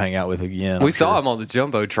we would hang out with again. We saw him on the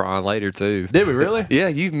Jumbotron later too. Did we really? Yeah,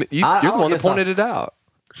 you're the one that pointed it out.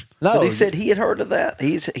 No, But he said he had heard of that.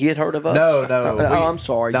 He had heard of us. No. I'm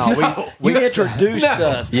sorry. No, you introduced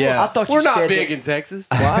us. Yeah. I thought We're you not said big that- in Texas.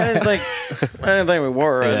 Well, I didn't think we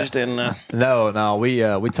were. I Yeah. just didn't. No.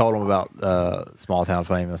 We told him about Small Town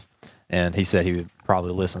Famous, and he said he would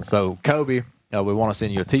probably listen. So Kobe, we want to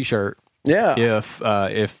send you a T-shirt. Yeah.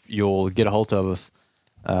 If you'll get a hold of us,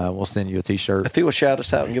 we'll send you a T-shirt. If he will shout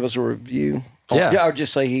us out and give us a review, Yeah. or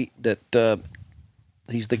just say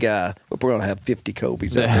he's the guy. But we're gonna have 50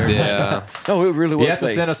 Kobe's out there. Yeah. No, it really was. You have to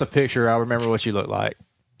me. send us a picture. I remember what you look like.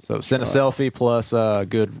 So send a selfie plus a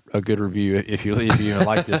good review if you even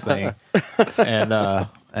like this thing, and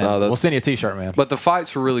we'll send you a T-shirt, man. But the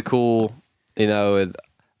fights were really cool. And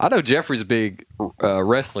I know Jeffrey's a big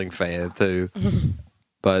wrestling fan too.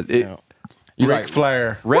 But Ric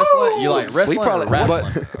Flair. Wrestling? You like wrestling? We probably. or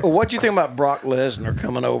wrestling? What do you think about Brock Lesnar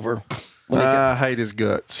coming over? I hate his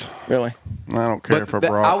guts. Really? I don't care for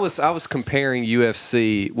Brock. I was comparing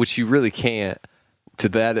UFC, which you really can't, to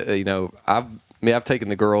that. I've taken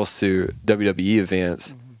the girls to WWE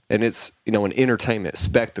events, and it's an entertainment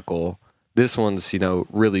spectacle. This one's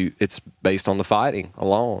really it's based on the fighting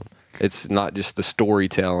alone. It's not just the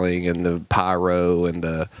storytelling and the pyro and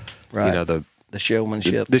the Right. the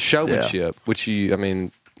showmanship. the showmanship, which the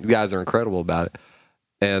guys are incredible about it.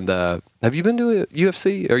 And have you been to a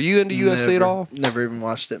UFC? Are you into UFC at all? Never even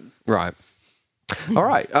watched it. Right. All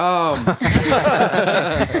right.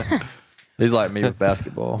 He's like me with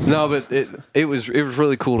basketball. No, but it was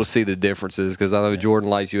really cool to see the differences because I know Jordan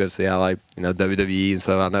likes UFC. I like WWE, and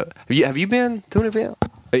so I know. Have you been to an event?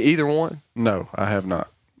 Either one? No, I have not.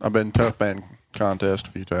 I've been Tough Man contest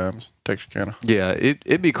a few times, Texarkana. Yeah,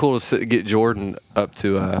 it'd be cool to get Jordan up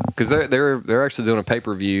to because they're actually doing a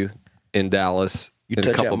pay-per-view in Dallas You in a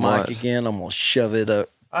touch couple that mic months. again, I'm gonna shove it up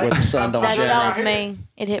where the sun don't That shine. was me.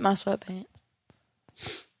 It hit my sweatpants.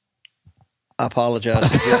 I apologize.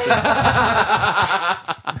 That's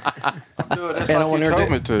And I like want you her told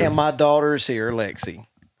to- me to. And my daughter's here, Lexi.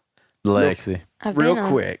 Lexi. I've Real been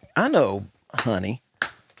on- quick. I know, honey,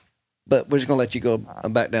 but we're just going to let you go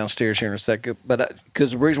back downstairs here in a second. But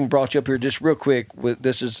because the reason we brought you up here, just real quick,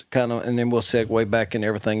 this is kind of, and then we'll segue back into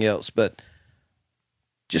everything else. But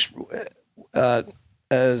just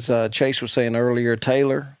as Chase was saying earlier,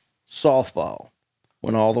 Taylor, softball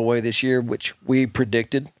went all the way this year, which we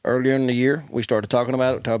predicted earlier in the year. We started talking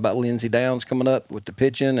about it. We talked about Lindsey Downs coming up with the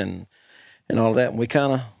pitching and all that. And we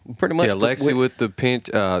kind of pretty much. Yeah, Lexi with the pinch.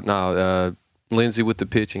 Lindsay with the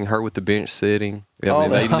pitching, her with the bench sitting. Yeah, All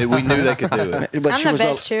we knew they could do it. But I'm she the was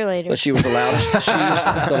best cheerleader. But she was the loudest. She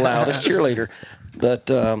was the loudest cheerleader. But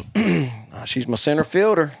she's my center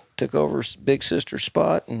fielder. Took over her big sister's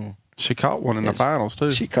spot, and She caught one in the finals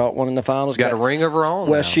too. she caught one in the finals. Got a ring of her own.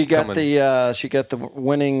 Well, now she got coming. she got the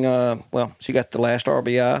winning. She got the last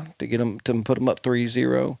RBI to get them to put them up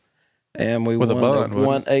 3-0, and we With a bunt,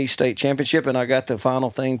 won a state championship. And I got the final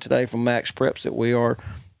thing today from Max Preps that we are,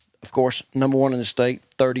 of course, number one in the state,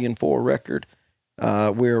 30-4 record.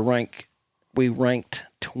 We ranked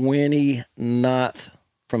 29th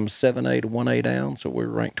from 7A to 1A down, so we're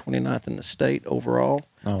ranked 29th in the state overall,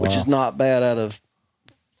 which is not bad out of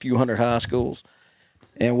a few hundred high schools.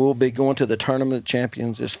 And we'll be going to the Tournament of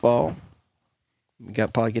Champions this fall. We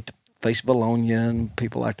got probably get to face Bologna and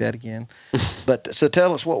people like that again. But so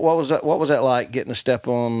tell us what was that? What was that like getting to step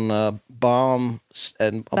on Bogle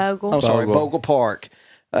Bogle Park?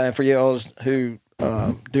 And for y'all who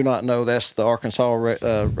do not know, that's the Arkansas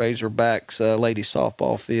Razorbacks ladies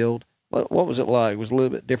softball field. What was it like? It was a little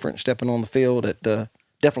bit different stepping on the field at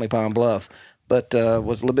definitely Pine Bluff, but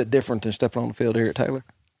was a little bit different than stepping on the field here at Taylor.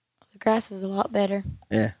 The grass is a lot better.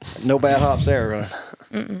 Yeah, no bad hops there, right?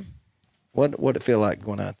 Mm-mm. What it feel like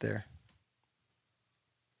going out there?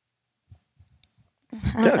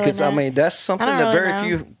 I don't really know. That's something I don't that really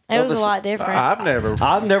very know. few. It of was us- a lot different.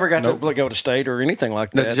 I've never got Nope. to go to state or anything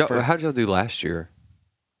like Now, that. how did y'all do last year?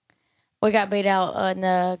 We got beat out in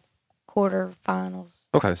the quarterfinals.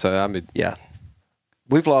 Okay, so Yeah,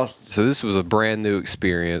 we've lost. so this was a brand new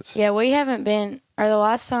experience. Yeah, we haven't been, or the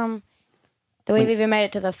last time that we've even made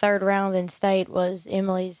it to the third round in state was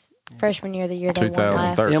Emily's freshman year, the year they won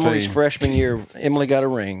last. 2013. Emily's freshman year. Emily got a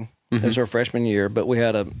ring. It was her freshman year, but we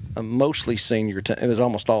had a mostly senior. It was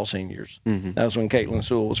almost all seniors. That was when Caitlin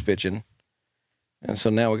Sewell was pitching, and so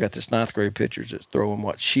now we got this ninth grade pitchers that's throwing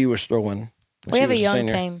what she was throwing. when We she have a was young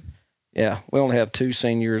senior. team. Yeah, we only have two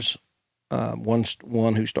seniors,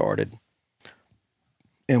 one who started,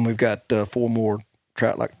 and we've got 4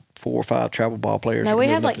 or 5 travel ball players. No, that are we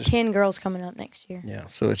moving have up like this- 10 girls coming up next year. Yeah,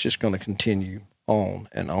 so it's just going to continue on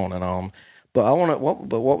and on and on. But I want to.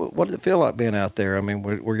 What did it feel like being out there? I mean,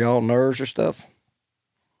 were y'all nerves or stuff?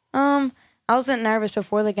 I wasn't nervous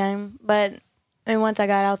before the game, but I mean, once I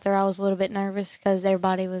got out there, I was a little bit nervous because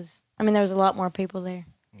everybody was. I mean, there was a lot more people there,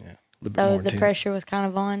 Yeah, a little bit so more the intense. pressure was kind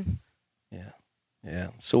of on Yeah.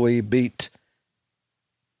 So we beat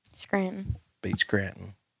Scranton.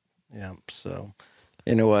 Scranton. Yeah. So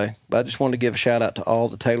anyway, I just wanted to give a shout out to all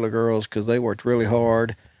the Taylor girls because they worked really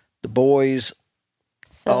hard. The boys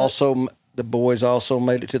So also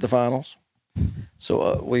made it to the finals.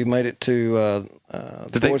 So we made it to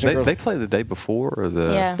Did boys and girls they play the day before or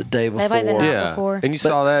the yeah, the day They played the before. night yeah? before. And you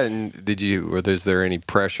saw that, and did you? Or is there any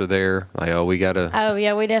pressure there? Like, oh, we gotta. Oh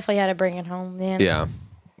yeah, we definitely had to bring it home then. Yeah.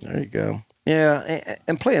 There you go. Yeah,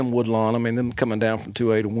 and playing Woodlawn. I mean, them coming down from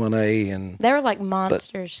 2A to 1A, and They were like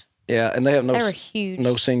monsters. yeah, and they have They were huge.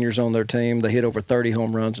 no seniors on their team. They hit over 30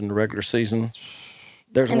 home runs in the regular season.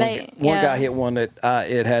 There's And one yeah. guy hit one that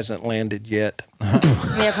it hasn't landed yet.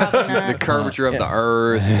 Yeah, probably The not. curvature of the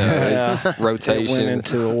earth, you know, it's rotation. It went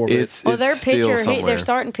into orbit. It's Well, their it's still pitcher, their somewhere.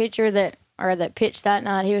 starting pitcher that pitched that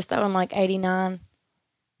night, he was throwing like 89.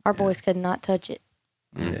 Our boys could not touch it.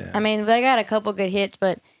 Yeah. I mean, they got a couple good hits,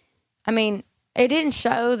 but I mean, it didn't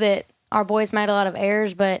show that our boys made a lot of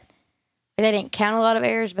errors, but they didn't count a lot of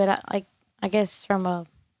errors. But I guess from a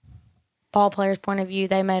ball player's point of view,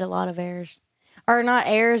 they made a lot of errors, or not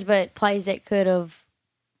errors, but plays that could have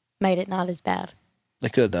made it not as bad. They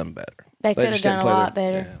could have done better. They could have just done didn't a play lot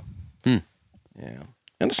their- better. Yeah. Yeah.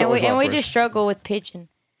 And, it's And always we a lot we of just struggle with pitching.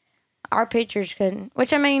 Our pitchers couldn't,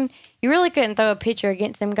 which I mean, you really couldn't throw a pitcher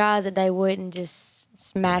against them guys that they wouldn't just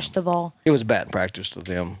smash the ball. It was batting practice to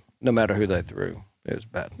them, no matter who they threw. It was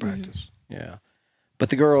batting practice. Yeah. But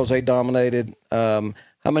the girls, they dominated.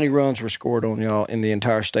 How many runs were scored on y'all in the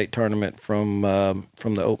entire state tournament from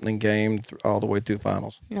the opening game all the way through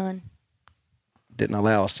finals? None. Didn't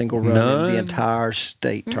allow a single run in None? the entire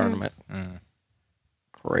state tournament.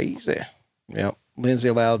 Crazy. Yep. Lindsay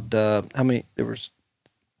allowed how many? There was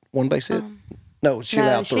one base hit. No, she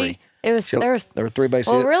allowed 3. It was there was. There were 3 base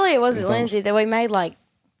Well, hits. really, it wasn't in the finals. Lindsay that we made like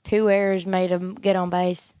 2 errors, made them get on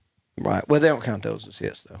base. Right. Well, they don't count those as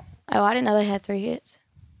hits though. Oh, I didn't know they had 3 hits.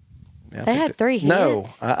 Yeah, I They think had 3 hits. No,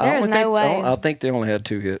 There's no way. I think they only had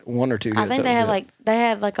 2 hits, 1 or 2 hits. I think that was it. they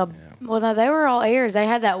had like a. Well, no, they were all errors. They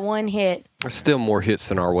had that 1 hit. There's still more hits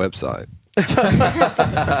than our website.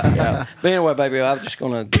 Yeah. But anyway, baby, I'm just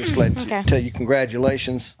gonna let you Okay. tell you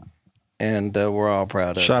congratulations, and we're all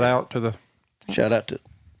proud of Shout you. out to the Shout out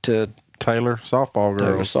to Taylor softball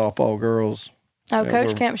Taylor girls. softball girls. Oh, Yeah, Coach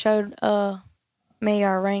we're- Kemp showed me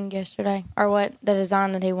our ring yesterday, or what the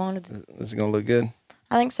design that he wanted. Is it gonna look good?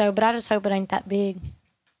 I think so, but I just hope it ain't that big.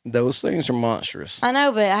 Those things are monstrous. I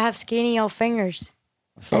know, but I have skinny old fingers.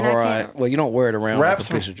 So, and I all right. can't- Well, you don't wear it around Wrap like a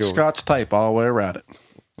some piece of jewelry. Scotch tape all the way around it.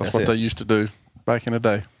 That's That's what it. they used to do back in the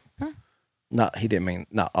day. He didn't mean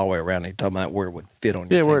not all the way around. He talking about where it would fit on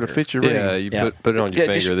your Yeah, where to finger. fit your Yeah, ring. you Yeah. put it on your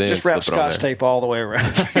Yeah, finger, then just wrap slip it on Scotch there. tape all the way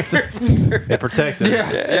around. It protects it.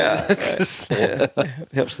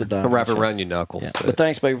 Helps the diamond. Wrap it around your knuckles. Yeah. But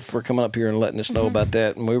thanks, baby, for coming up here and letting us know about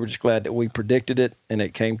that. And we were just glad that we predicted it and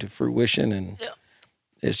it came to fruition. And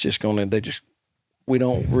it's just going to, we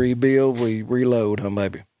don't rebuild, we reload, huh,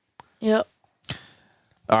 baby? Yep.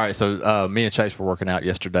 All right, so me and Chase were working out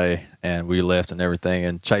yesterday, and we left and everything.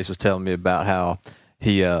 And Chase was telling me about how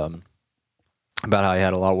he had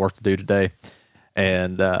a lot of work to do today,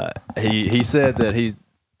 and he said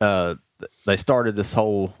that they started this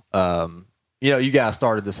whole you guys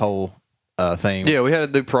started this whole thing. Yeah, we had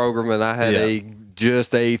a new program, and I had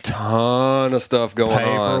just a ton of stuff going on.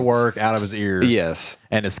 Paperwork out of his ears. Yes.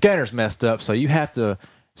 And the scanner's messed up, so you have to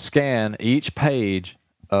scan each page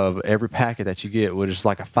of every packet that you get, which is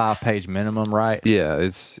like a 5-page minimum, right? Yeah,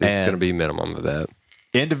 it's going to And- be minimum of that.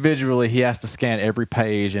 Individually, he has to scan every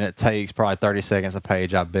page, and it takes probably 30 seconds a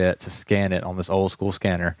page, I bet, to scan it on this old school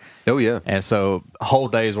scanner. Oh, yeah. And so, a whole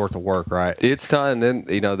day's worth of work, right? It's time. Then,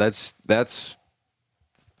 that's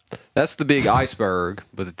the big iceberg.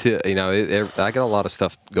 But the tip, I got a lot of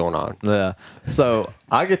stuff going on. Yeah. So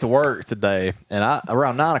I get to work today, and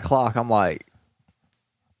around 9 o'clock, I'm like,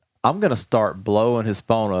 I'm gonna start blowing his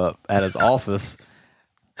phone up at his office,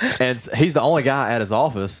 and he's the only guy at his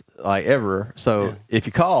office like ever. So if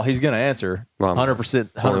you call, he's gonna answer Well, I'm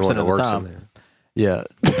 100% Only one of that the works in time. there. Yeah.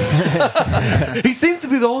 He seems to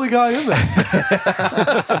be the only guy in there.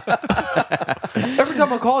 Every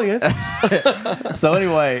time I call, he answers. So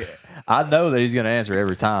anyway, I know that he's gonna answer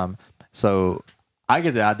every time. So I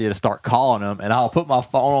get the idea to start calling him, and I'll put my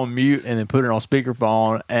phone on mute and then put it on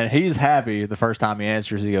speakerphone. And he's happy the first time he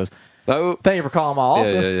answers. He goes, Oh, "Thank you for calling my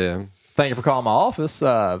office. yeah. Thank you for calling my office.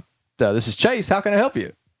 This is Chase. How can I help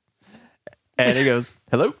you?" And he goes,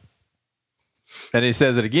 "Hello." And he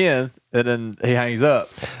says it again, and then he hangs up.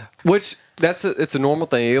 Which it's a normal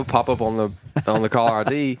thing. It'll pop up on the caller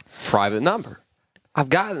ID, private number. I've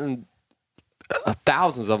gotten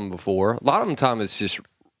thousands of them before. A lot of them time it's just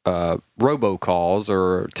robocalls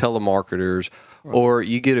or telemarketers, or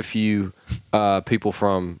you get a few people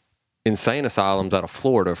from insane asylums out of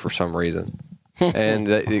Florida for some reason, and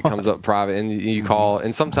it comes up private, and you call,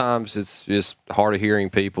 and sometimes it's just hard of hearing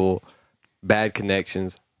people, bad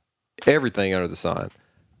connections, everything under the sun.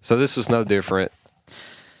 So this was no different.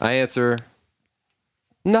 I answer,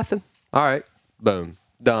 nothing. All right, boom,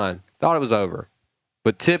 done. Thought it was over.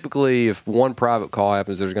 But typically, if one private call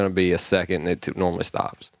happens, there's going to be a second, and it normally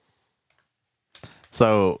stops.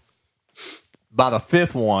 So by the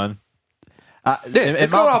fifth one,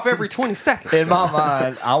 it's going off every 20 seconds. In my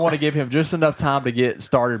mind, I want to give him just enough time to get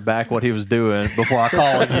started back what he was doing before I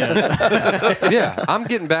call again. Yeah, I'm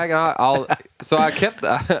getting back. So I kept.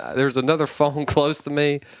 There's another phone close to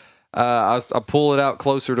me. I pull it out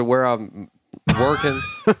closer to where I'm working,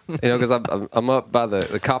 because I'm up by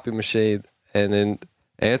the copy machine, and then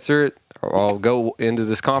answer it, or I'll go into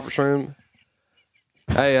this conference room.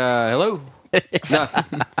 Hey, hello.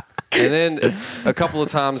 Nothing. And then a couple of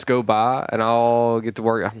times go by, and I'll get to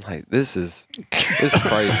work. I'm like, this is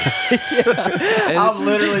crazy. And I'm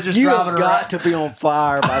literally just You driving have got to be on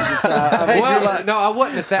fire by this time. no, I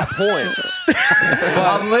wasn't at that point.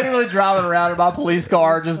 I'm literally driving around in my police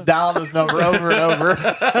car, just dialing this number over and over.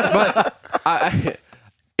 But I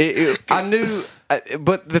knew.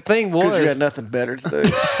 But the thing was, Because you got nothing better to do.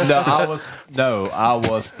 I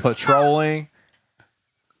was patrolling.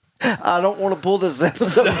 I don't want to pull this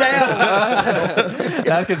episode down.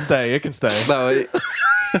 That can stay. It can stay. No,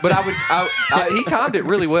 but he calmed it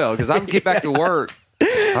really well, because I'd get back to work.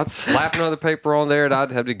 I'd slap another paper on there, and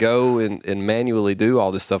I'd have to go and manually do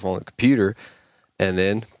all this stuff on the computer, and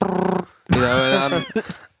then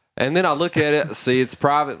and then I look at it, see it's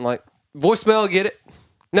private, and like, voicemail, get it?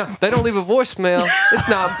 No, they don't leave a voicemail. It's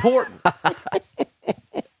not important.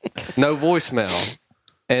 No voicemail.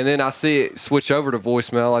 And then I see it switch over to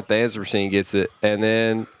voicemail, like the answer machine gets it, and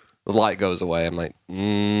then the light goes away. I'm like,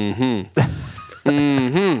 and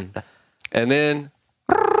then,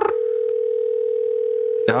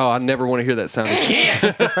 I never want to hear that sound again.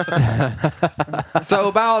 So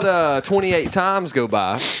about 28 times go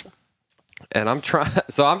by, and I'm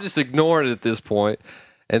just ignoring it at this point.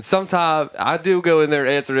 And sometimes I do go in there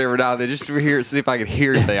and answer it every now and then, just to hear it, see if I can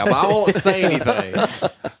hear anything. I won't say anything.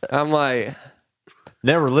 I'm like,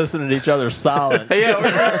 never listening to each other's silence. Yeah.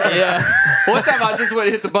 One time I just went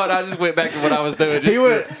and hit the button. I just went back to what I was doing.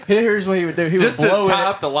 Here's what he would do. He would blow in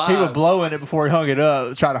it. The line. He would blow in it before he hung it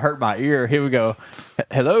up, try to hurt my ear. He would go,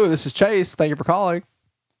 "Hello, this is Chase. Thank you for calling."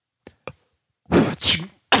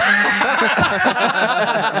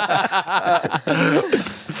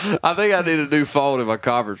 I think I need a new phone in my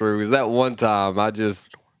conference room, because that one time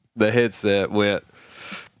the headset went.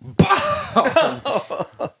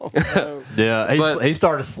 Yeah, he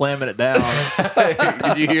started slamming it down.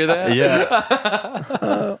 Did you hear that?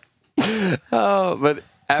 Yeah. But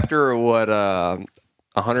after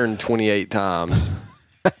 128 times,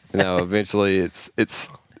 eventually it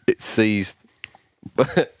ceased.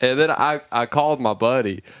 And then I called my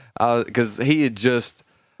buddy, because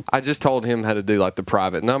I just told him how to do like the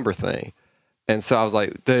private number thing, and so I was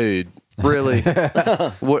like, dude, really?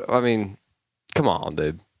 What? I mean, come on,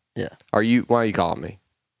 dude. Yeah. Why are you calling me?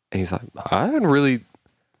 And he's like, I haven't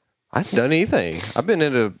done anything. I've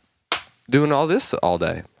been doing all this all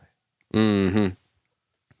day. And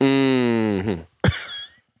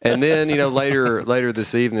then, later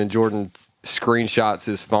this evening, Jordan screenshots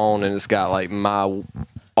his phone, and it's got like my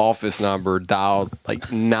office number dialed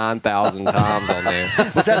like 9,000 times on there.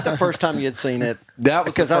 Was that the first time you had seen it? That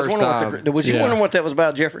was the first time. Was you wondering what that was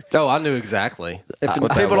about, Jeffrey? Oh, I knew exactly. If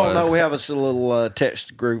people don't know, we have a little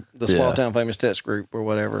text group, the Small Town Famous text group or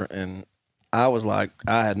whatever, and I was like,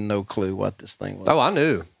 I had no clue what this thing was. Oh, I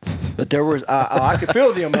knew. But there was, I could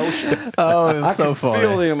feel the emotion. Oh, it was so funny.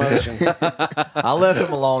 Feel the emotion. I left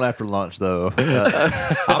him alone after lunch, though.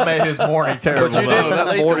 I made his morning terrible. But you didn't that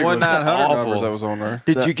delete morning the was 1-900 awful. numbers that was on there.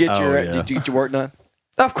 Did you get yeah. Did you get your work done?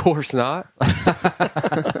 Of course not.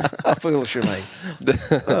 How foolish of me.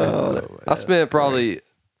 I spent probably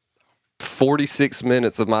 46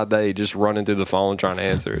 minutes of my day just running through the phone trying to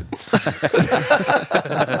answer it.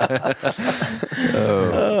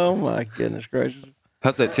 Oh my goodness gracious.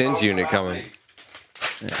 How's that TENS unit coming?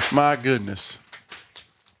 My goodness.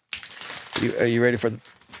 Are you ready for the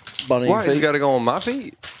bun on your Why? feet? You got to go on my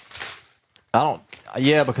feet. I don't.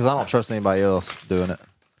 Yeah, because I don't trust anybody else doing it.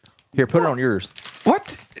 Here, put it on yours.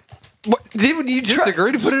 What? Didn't you just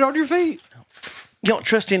agree to put it on your feet? You don't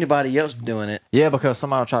trust anybody else doing it. Yeah, because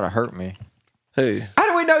somebody will try to hurt me. Who? How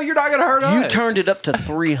do we know you're not going to hurt us? You turned it up to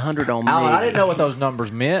 300 on me. I didn't know what those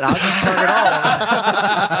numbers meant. I just turned it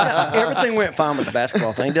on. Everything went fine with the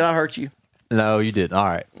basketball thing. Did I hurt you? No, you didn't. All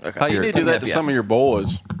right. Okay. Hey, you need to do that to some of your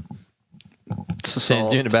boys.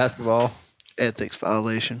 Send you into basketball. Ethics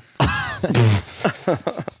violation. All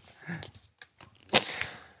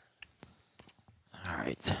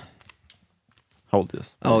right. Hold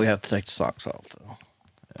this. Oh, we have to take the socks off, though.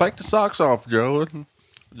 Take the socks off, Jordan.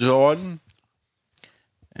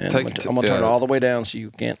 And Take I'm it going to turn it all the way down so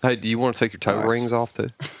you can't. Hey, do you want to take your toe rings off too?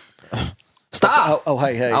 Stop. Oh,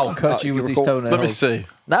 hey. I'll cut you with these toenails. Let me see.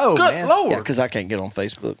 No, Good man. Lord. Yeah, because I can't get on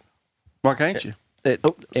Facebook. Why can't you?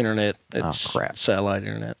 Internet. It's crap. Satellite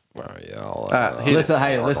internet. Oh, yeah.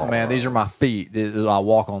 Listen, man. These are my feet. I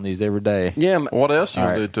walk on these every day. Yeah, What else you All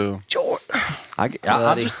gonna right. do to them? George.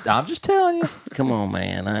 I'm just telling you. Come on,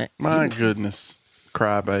 man. My goodness.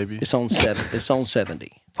 Cry baby. It's on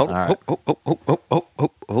 70. Hold All right.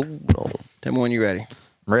 on. Tell me when you're ready.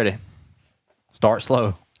 I'm ready. Start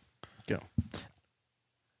slow. Go.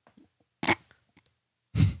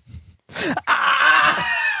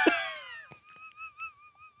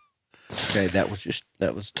 Okay, that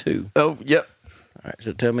was 2. Oh, yep. All right,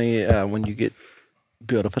 so tell me when you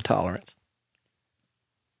build up a tolerance.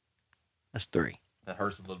 That's 3. That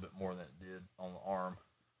hurts a little bit more than it did on the arm.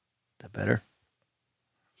 That better?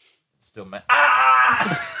 It's still mad.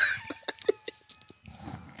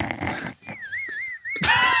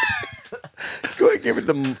 Go ahead, go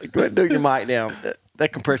ahead and do your mic down.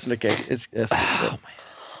 That compression case is. Oh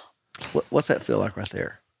man, what's that feel like right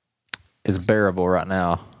there? It's bearable right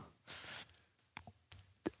now.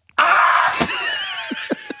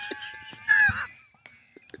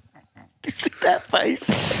 See that face?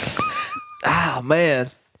 Oh, man.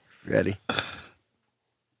 Ready?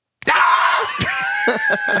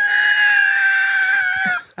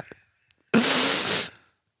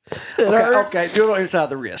 Okay, do it on inside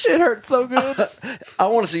the wrist. It hurts so good. I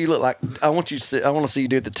want to see you look like. I want to see you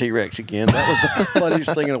do the T-Rex again. That was the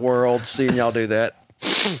funniest thing in the world. Seeing y'all do that.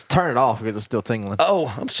 Turn it off because it's still tingling.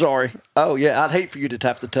 Oh, I'm sorry. Oh yeah, I'd hate for you to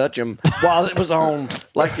have to touch him while it was on,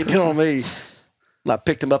 like you did on me. When I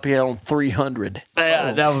picked him up, he had on 300.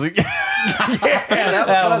 Yeah, that was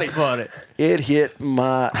that was funny. It hit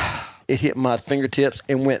my fingertips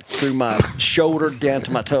and went through my shoulder down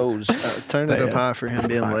to my toes. Turn it up high for him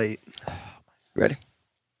being late. Ready?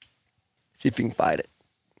 See if you can fight it.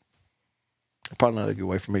 Probably not a good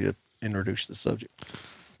way for me to introduce the subject.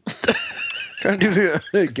 Trying to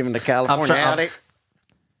do give him the California howdy.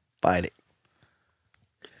 Fight it.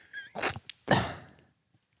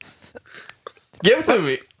 Give it to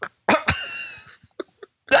me.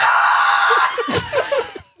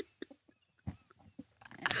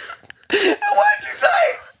 What'd you say?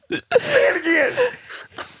 Say it again.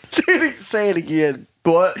 Say it again.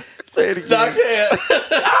 What? Say it again. I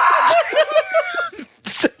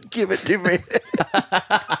can't. Give it to me.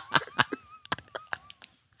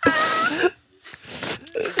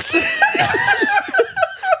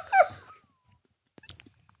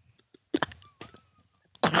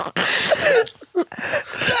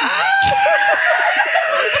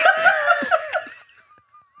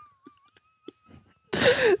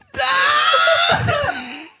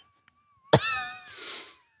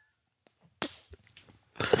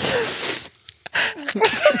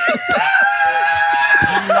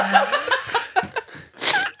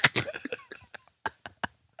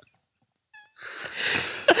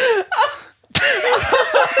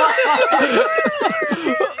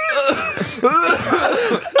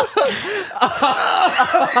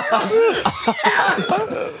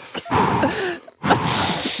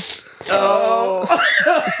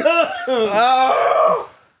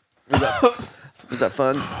 Was that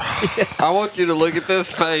fun? I want you to look at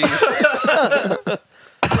this face.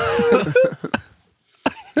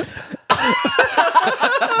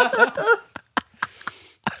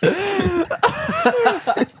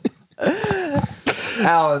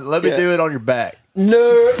 Alan, let me do it on your back.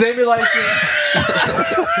 No. Simulation.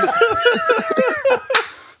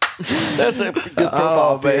 That's a good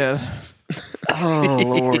profile pic. Man. Oh,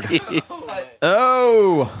 Lord.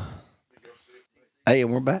 Oh. Hey,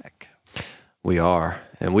 and we're back. We are.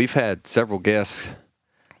 And we've had several guests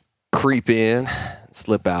creep in,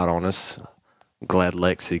 slip out on us. I'm glad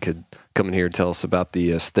Lexi could come in here and tell us about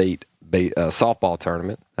the state softball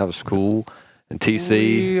tournament. That was cool. And TC.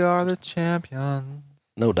 We are the champions.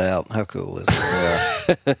 No doubt. How cool is it?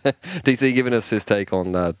 TC giving us his take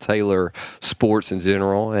on Taylor sports in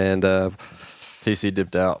general. And TC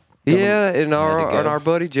dipped out. yeah, and to our go.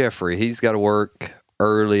 buddy Jeffrey, he's got to work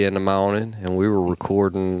early in the morning, and we were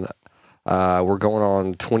recording. We're going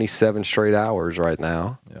on 27 straight hours right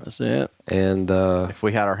now. That's it. And If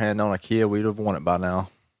we had our hand on a kid, we'd have won it by now.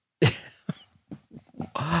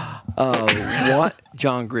 What?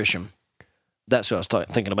 John Grisham. That's what I was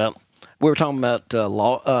thinking about. We were talking about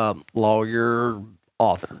lawyer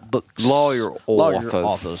author books. lawyer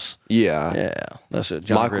authors. Yeah. Yeah, that's it.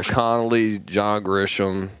 John Michael Grisham. Connolly, John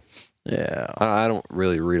Grisham. Yeah. I don't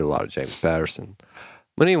really read a lot of James Patterson.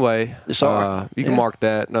 But anyway, It's all right. you can Yeah. mark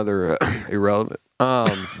that another irrelevant. No,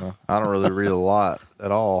 I don't really read a lot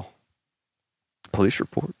at all. Police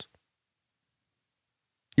reports.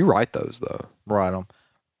 You write those, though. Write them.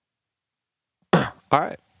 All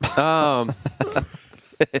right.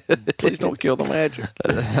 Please don't kill the magic.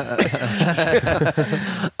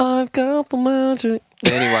 I've got the magic.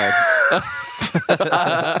 Anyway.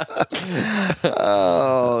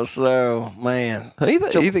 Oh, so man.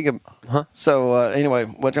 You think, huh? So anyway,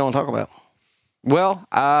 what y'all want to talk about? Well,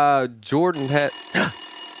 Jordan had.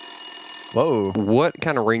 Whoa. What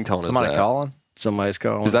kind of ringtone Somebody is that? calling? Somebody's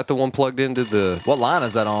calling. Is that the one plugged into the? What line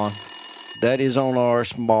is that on? That is on our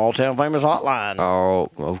small town famous hotline. Oh,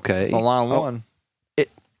 okay. It's on line one.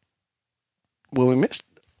 Well, we missed.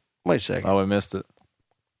 Wait a second. Oh, we missed it.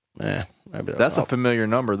 Yeah, maybe That's a familiar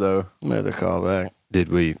number, though. maybe they call back. Did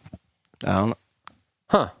we? I don't know.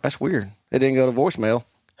 Huh? That's weird. It didn't go to voicemail.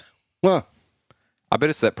 Huh? I bet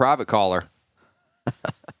it's that private caller.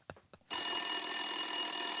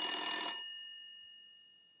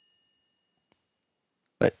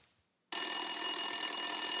 But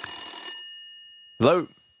Hello.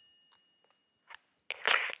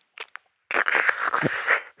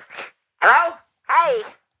 Hello? Hey.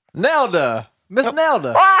 Nelda. Miss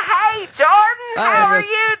Nelda. Well, hey, Jordan. Hi, How are Miss-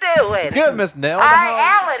 you doing? Good, Miss Nelda. Hey,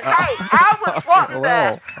 Alan. Hey, I was wanting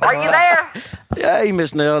Hello. to. Are you there? hey,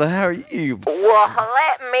 Miss Nelda, how are you? Well,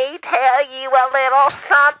 let me tell you a little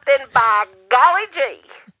something, by golly gee.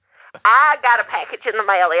 I got a package in the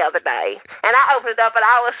mail the other day, and I opened it up, and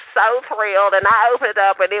I was so thrilled, and I opened it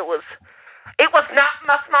up, and it was not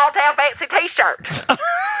my small town fancy T-shirt.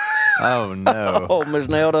 Oh, no. Oh, Miss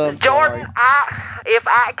Nelda, I'm Jordan, sorry. if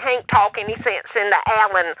I can't talk any sense into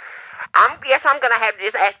Alan, I'm gonna have to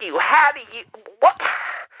just ask you, how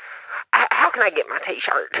can I get my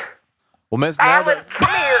T-shirt? Well, Miss Alan, Nelda. come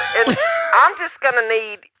here, and I'm just gonna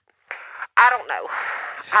need. I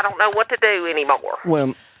don't know what to do anymore.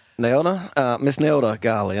 Well, Nelda, Miss Nelda,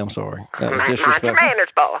 golly, I'm sorry. That was Mind your disrespectful. manners,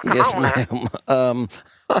 boy. Come Yes, on now.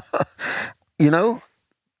 ma'am. You know,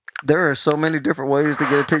 there are so many different ways to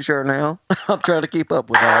get a T-shirt now. I'm trying to keep up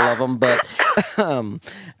with all of them, but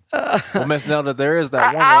Well, Miss Nelda, there is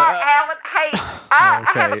that one. Alan, hey, I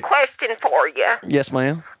have a Okay. question for you. yes,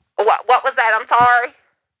 ma'am. What was that? I'm sorry.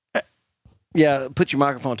 Yeah, put your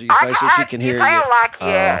microphone to your face so she can hear you. sound like you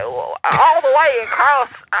all the way across,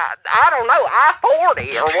 I don't know,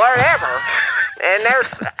 I-40 or wherever. And there's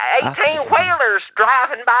 18-wheelers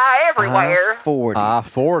driving by everywhere. I-40.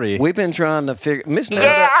 I-40. We've been trying to figure. Miss Nelda.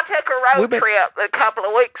 Yeah, I took a we've road been- trip a couple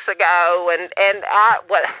of weeks ago, and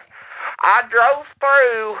I drove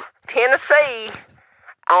through Tennessee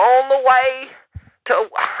on the way to.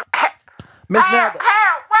 Miss Nelda.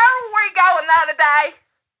 Harold, where were we going the other day?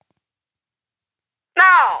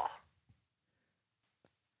 No.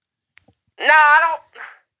 No, I don't.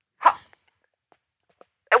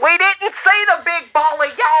 We didn't see the big ball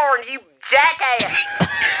of yarn, you jackass.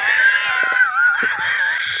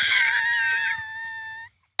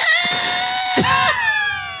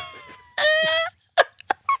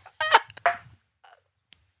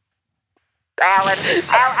 Alan,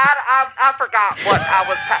 I forgot what I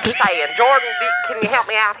was saying. Jordan, can you help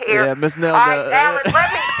me out here? Yeah, Miss Nelda. All right, Alan,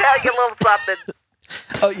 let me tell you a little something.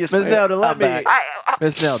 Oh, yes, Miss ma'am. Nelda, let I'm me. back.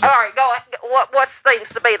 Miss Nelda. All right, go ahead. What seems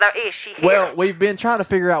to be the issue here? Well, we've been trying to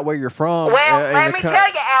figure out where you're from. Well, in let the me co- tell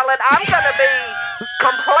you, Alan, I'm going to be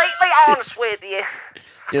completely honest with you.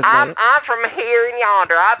 Yes, ma'am. I'm from here and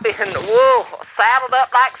yonder. I've been saddled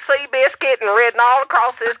up like Seabiscuit and ridden all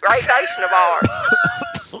across this great nation of ours.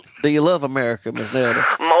 Do you love America, Miss Nelda?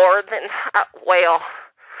 More than,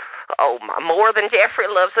 more than Jeffrey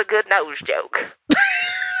loves a good nose joke.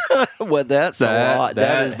 Well, that's a lot.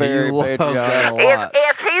 That is very he loves patriotic. that a lot.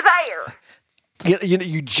 Is he there?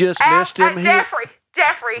 You just missed him.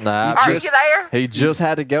 Jeffrey, Nah, are just- you there? He just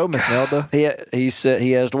had to go, Miss Nelda. He said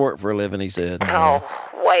he has to work for a living. He said. Oh,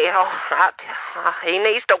 well, he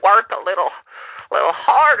needs to work a little little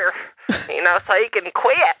harder, so you can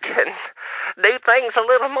quit and do things a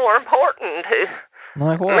little more important to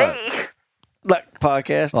Like what? me. Like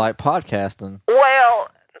podcast. Like podcasting. Well,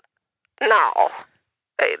 no.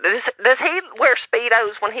 Does he wear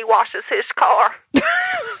Speedos when he washes his car?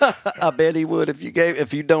 I bet he would if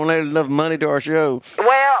you donated enough money to our show.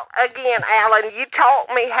 Well, again, Alan, you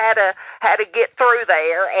taught me how to get through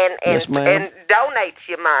there and Yes, ma'am. and donate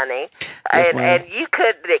you money, Yes, ma'am. and you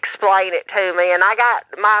could explain it to me. And I got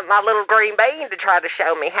my little green bean to try to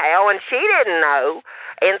show me how, and she didn't know.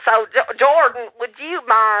 And so, Jordan, would you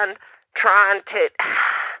mind trying to?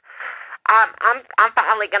 I'm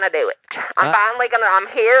finally gonna do it. I'm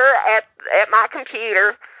here at my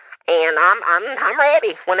computer, and I'm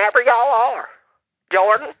ready whenever y'all are.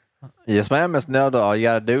 Jordan, Yes, ma'am, Miss Nelda. All you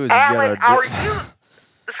gotta do is Alan, you gotta. are you?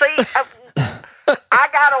 See, I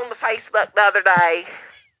got on the Facebook the other day,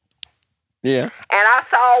 Yeah. and I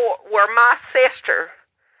saw where my sister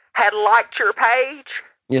had liked your page,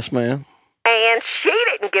 Yes, ma'am. and she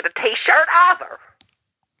didn't get a T-shirt either.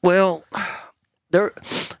 Well, there.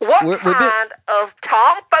 What we did- kind of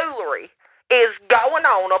tomfoolery is going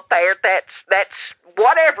on up there? That's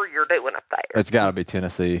whatever you're doing up there. It's gotta be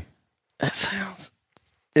Tennessee. It sounds.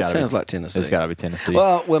 Gotta be- sounds like Tennessee. It's gotta be Tennessee.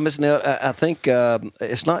 Well, Miss Nell, I think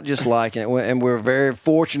it's not just liking it, and we're very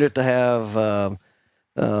fortunate to have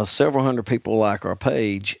several hundred people like our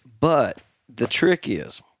page. But the trick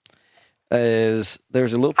is there's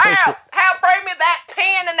a little place. How bring me that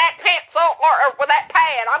pen and that pencil or with that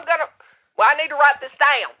pad? I need to write this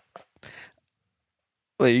down.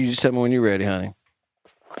 Well, you just tell me when you're ready, honey.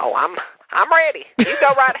 Oh, I'm ready. You go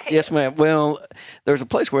right ahead. Yes, ma'am. Well, there's a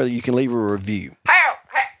place where you can leave a review.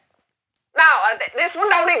 No, this one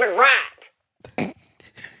don't even write.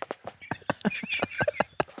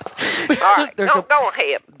 All right, go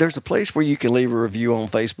ahead. There's a place where you can leave a review on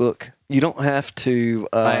Facebook. You don't have to.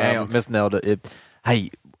 Hang on, Miss Nelda.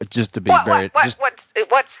 Just to be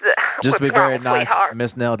What's just to be wrong, very nice, sweetheart?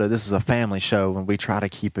 Miss Nelda. This is a family show, and we try to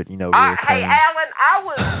keep it, really Hey, clean. Alan, I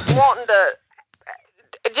was wanting to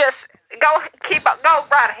just go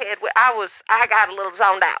right ahead. I got a little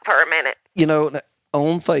zoned out for a minute.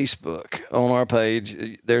 On Facebook, on our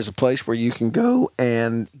page, there's a place where you can go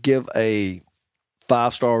and give a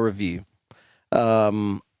 5-star review.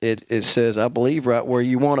 It says, I believe, right where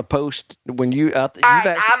you want to post when you out there.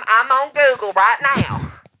 I'm on Google right now.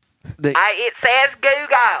 It says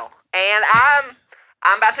Google, and I'm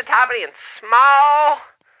about to type it in small.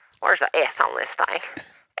 Where's the S on this thing?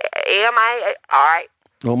 M-A. All right.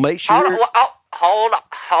 Well, make sure. Hold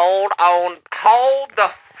on. Hold the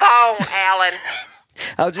phone, Alan.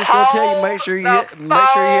 I was just going to tell you, make sure you hit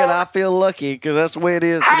I feel lucky, because that's the way it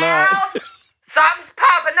is tonight. Something's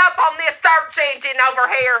popping up on this search engine over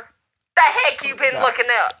here. The heck you been looking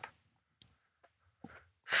up?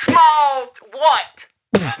 Small what?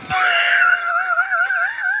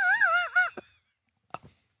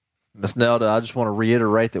 Miss Nelda, I just want to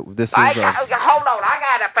reiterate that this is hold on. I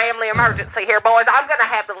got a family emergency here, boys. I'm gonna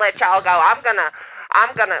have to let y'all go. I'm gonna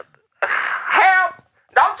help.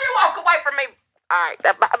 Don't you walk away from me. All right,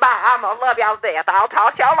 bye. I'm gonna love y'all to death. I'll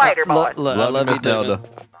talk to y'all later, boys. love you, Miss Nelda.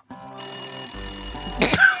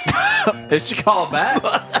 Is she calling back?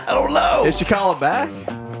 I don't know. Is she calling back?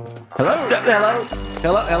 Hello.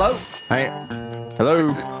 Hey,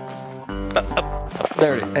 hello.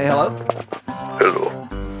 There it is. Hey, hello. Hello.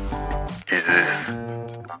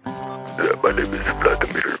 My name is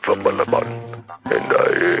Vladimir from Malaban, and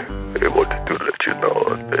I wanted to let you know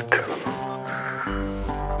that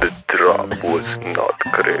the drop was not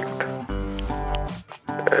correct,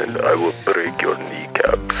 and I will break your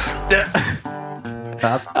kneecaps.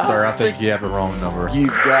 Sir, I think you have the wrong number. You've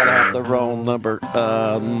got to have the wrong number.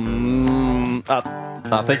 I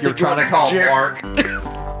think you're trying to call Mark.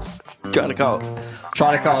 Trying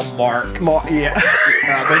to call Mark. Mark, yeah.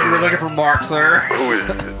 I think you were looking for Mark, sir. Who is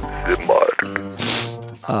the Mark?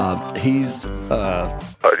 He's.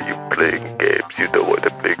 Are you playing games? You don't want to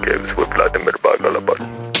play games with Vladimir Bagalaban.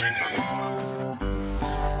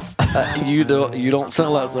 You don't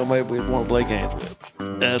sound like somebody we'd want to play games with.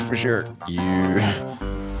 That's for sure.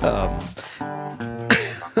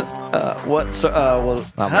 What? Well,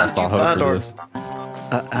 how did you find our?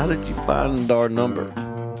 How did you find our number?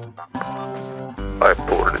 I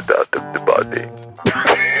poured it out of the body.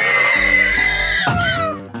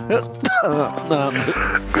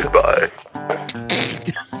 Goodbye.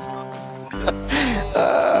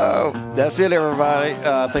 That's it, everybody.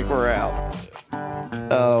 I think we're out.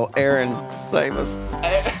 Oh, Aaron, save us.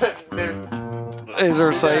 Is there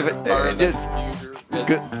a save it? Just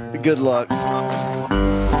good luck.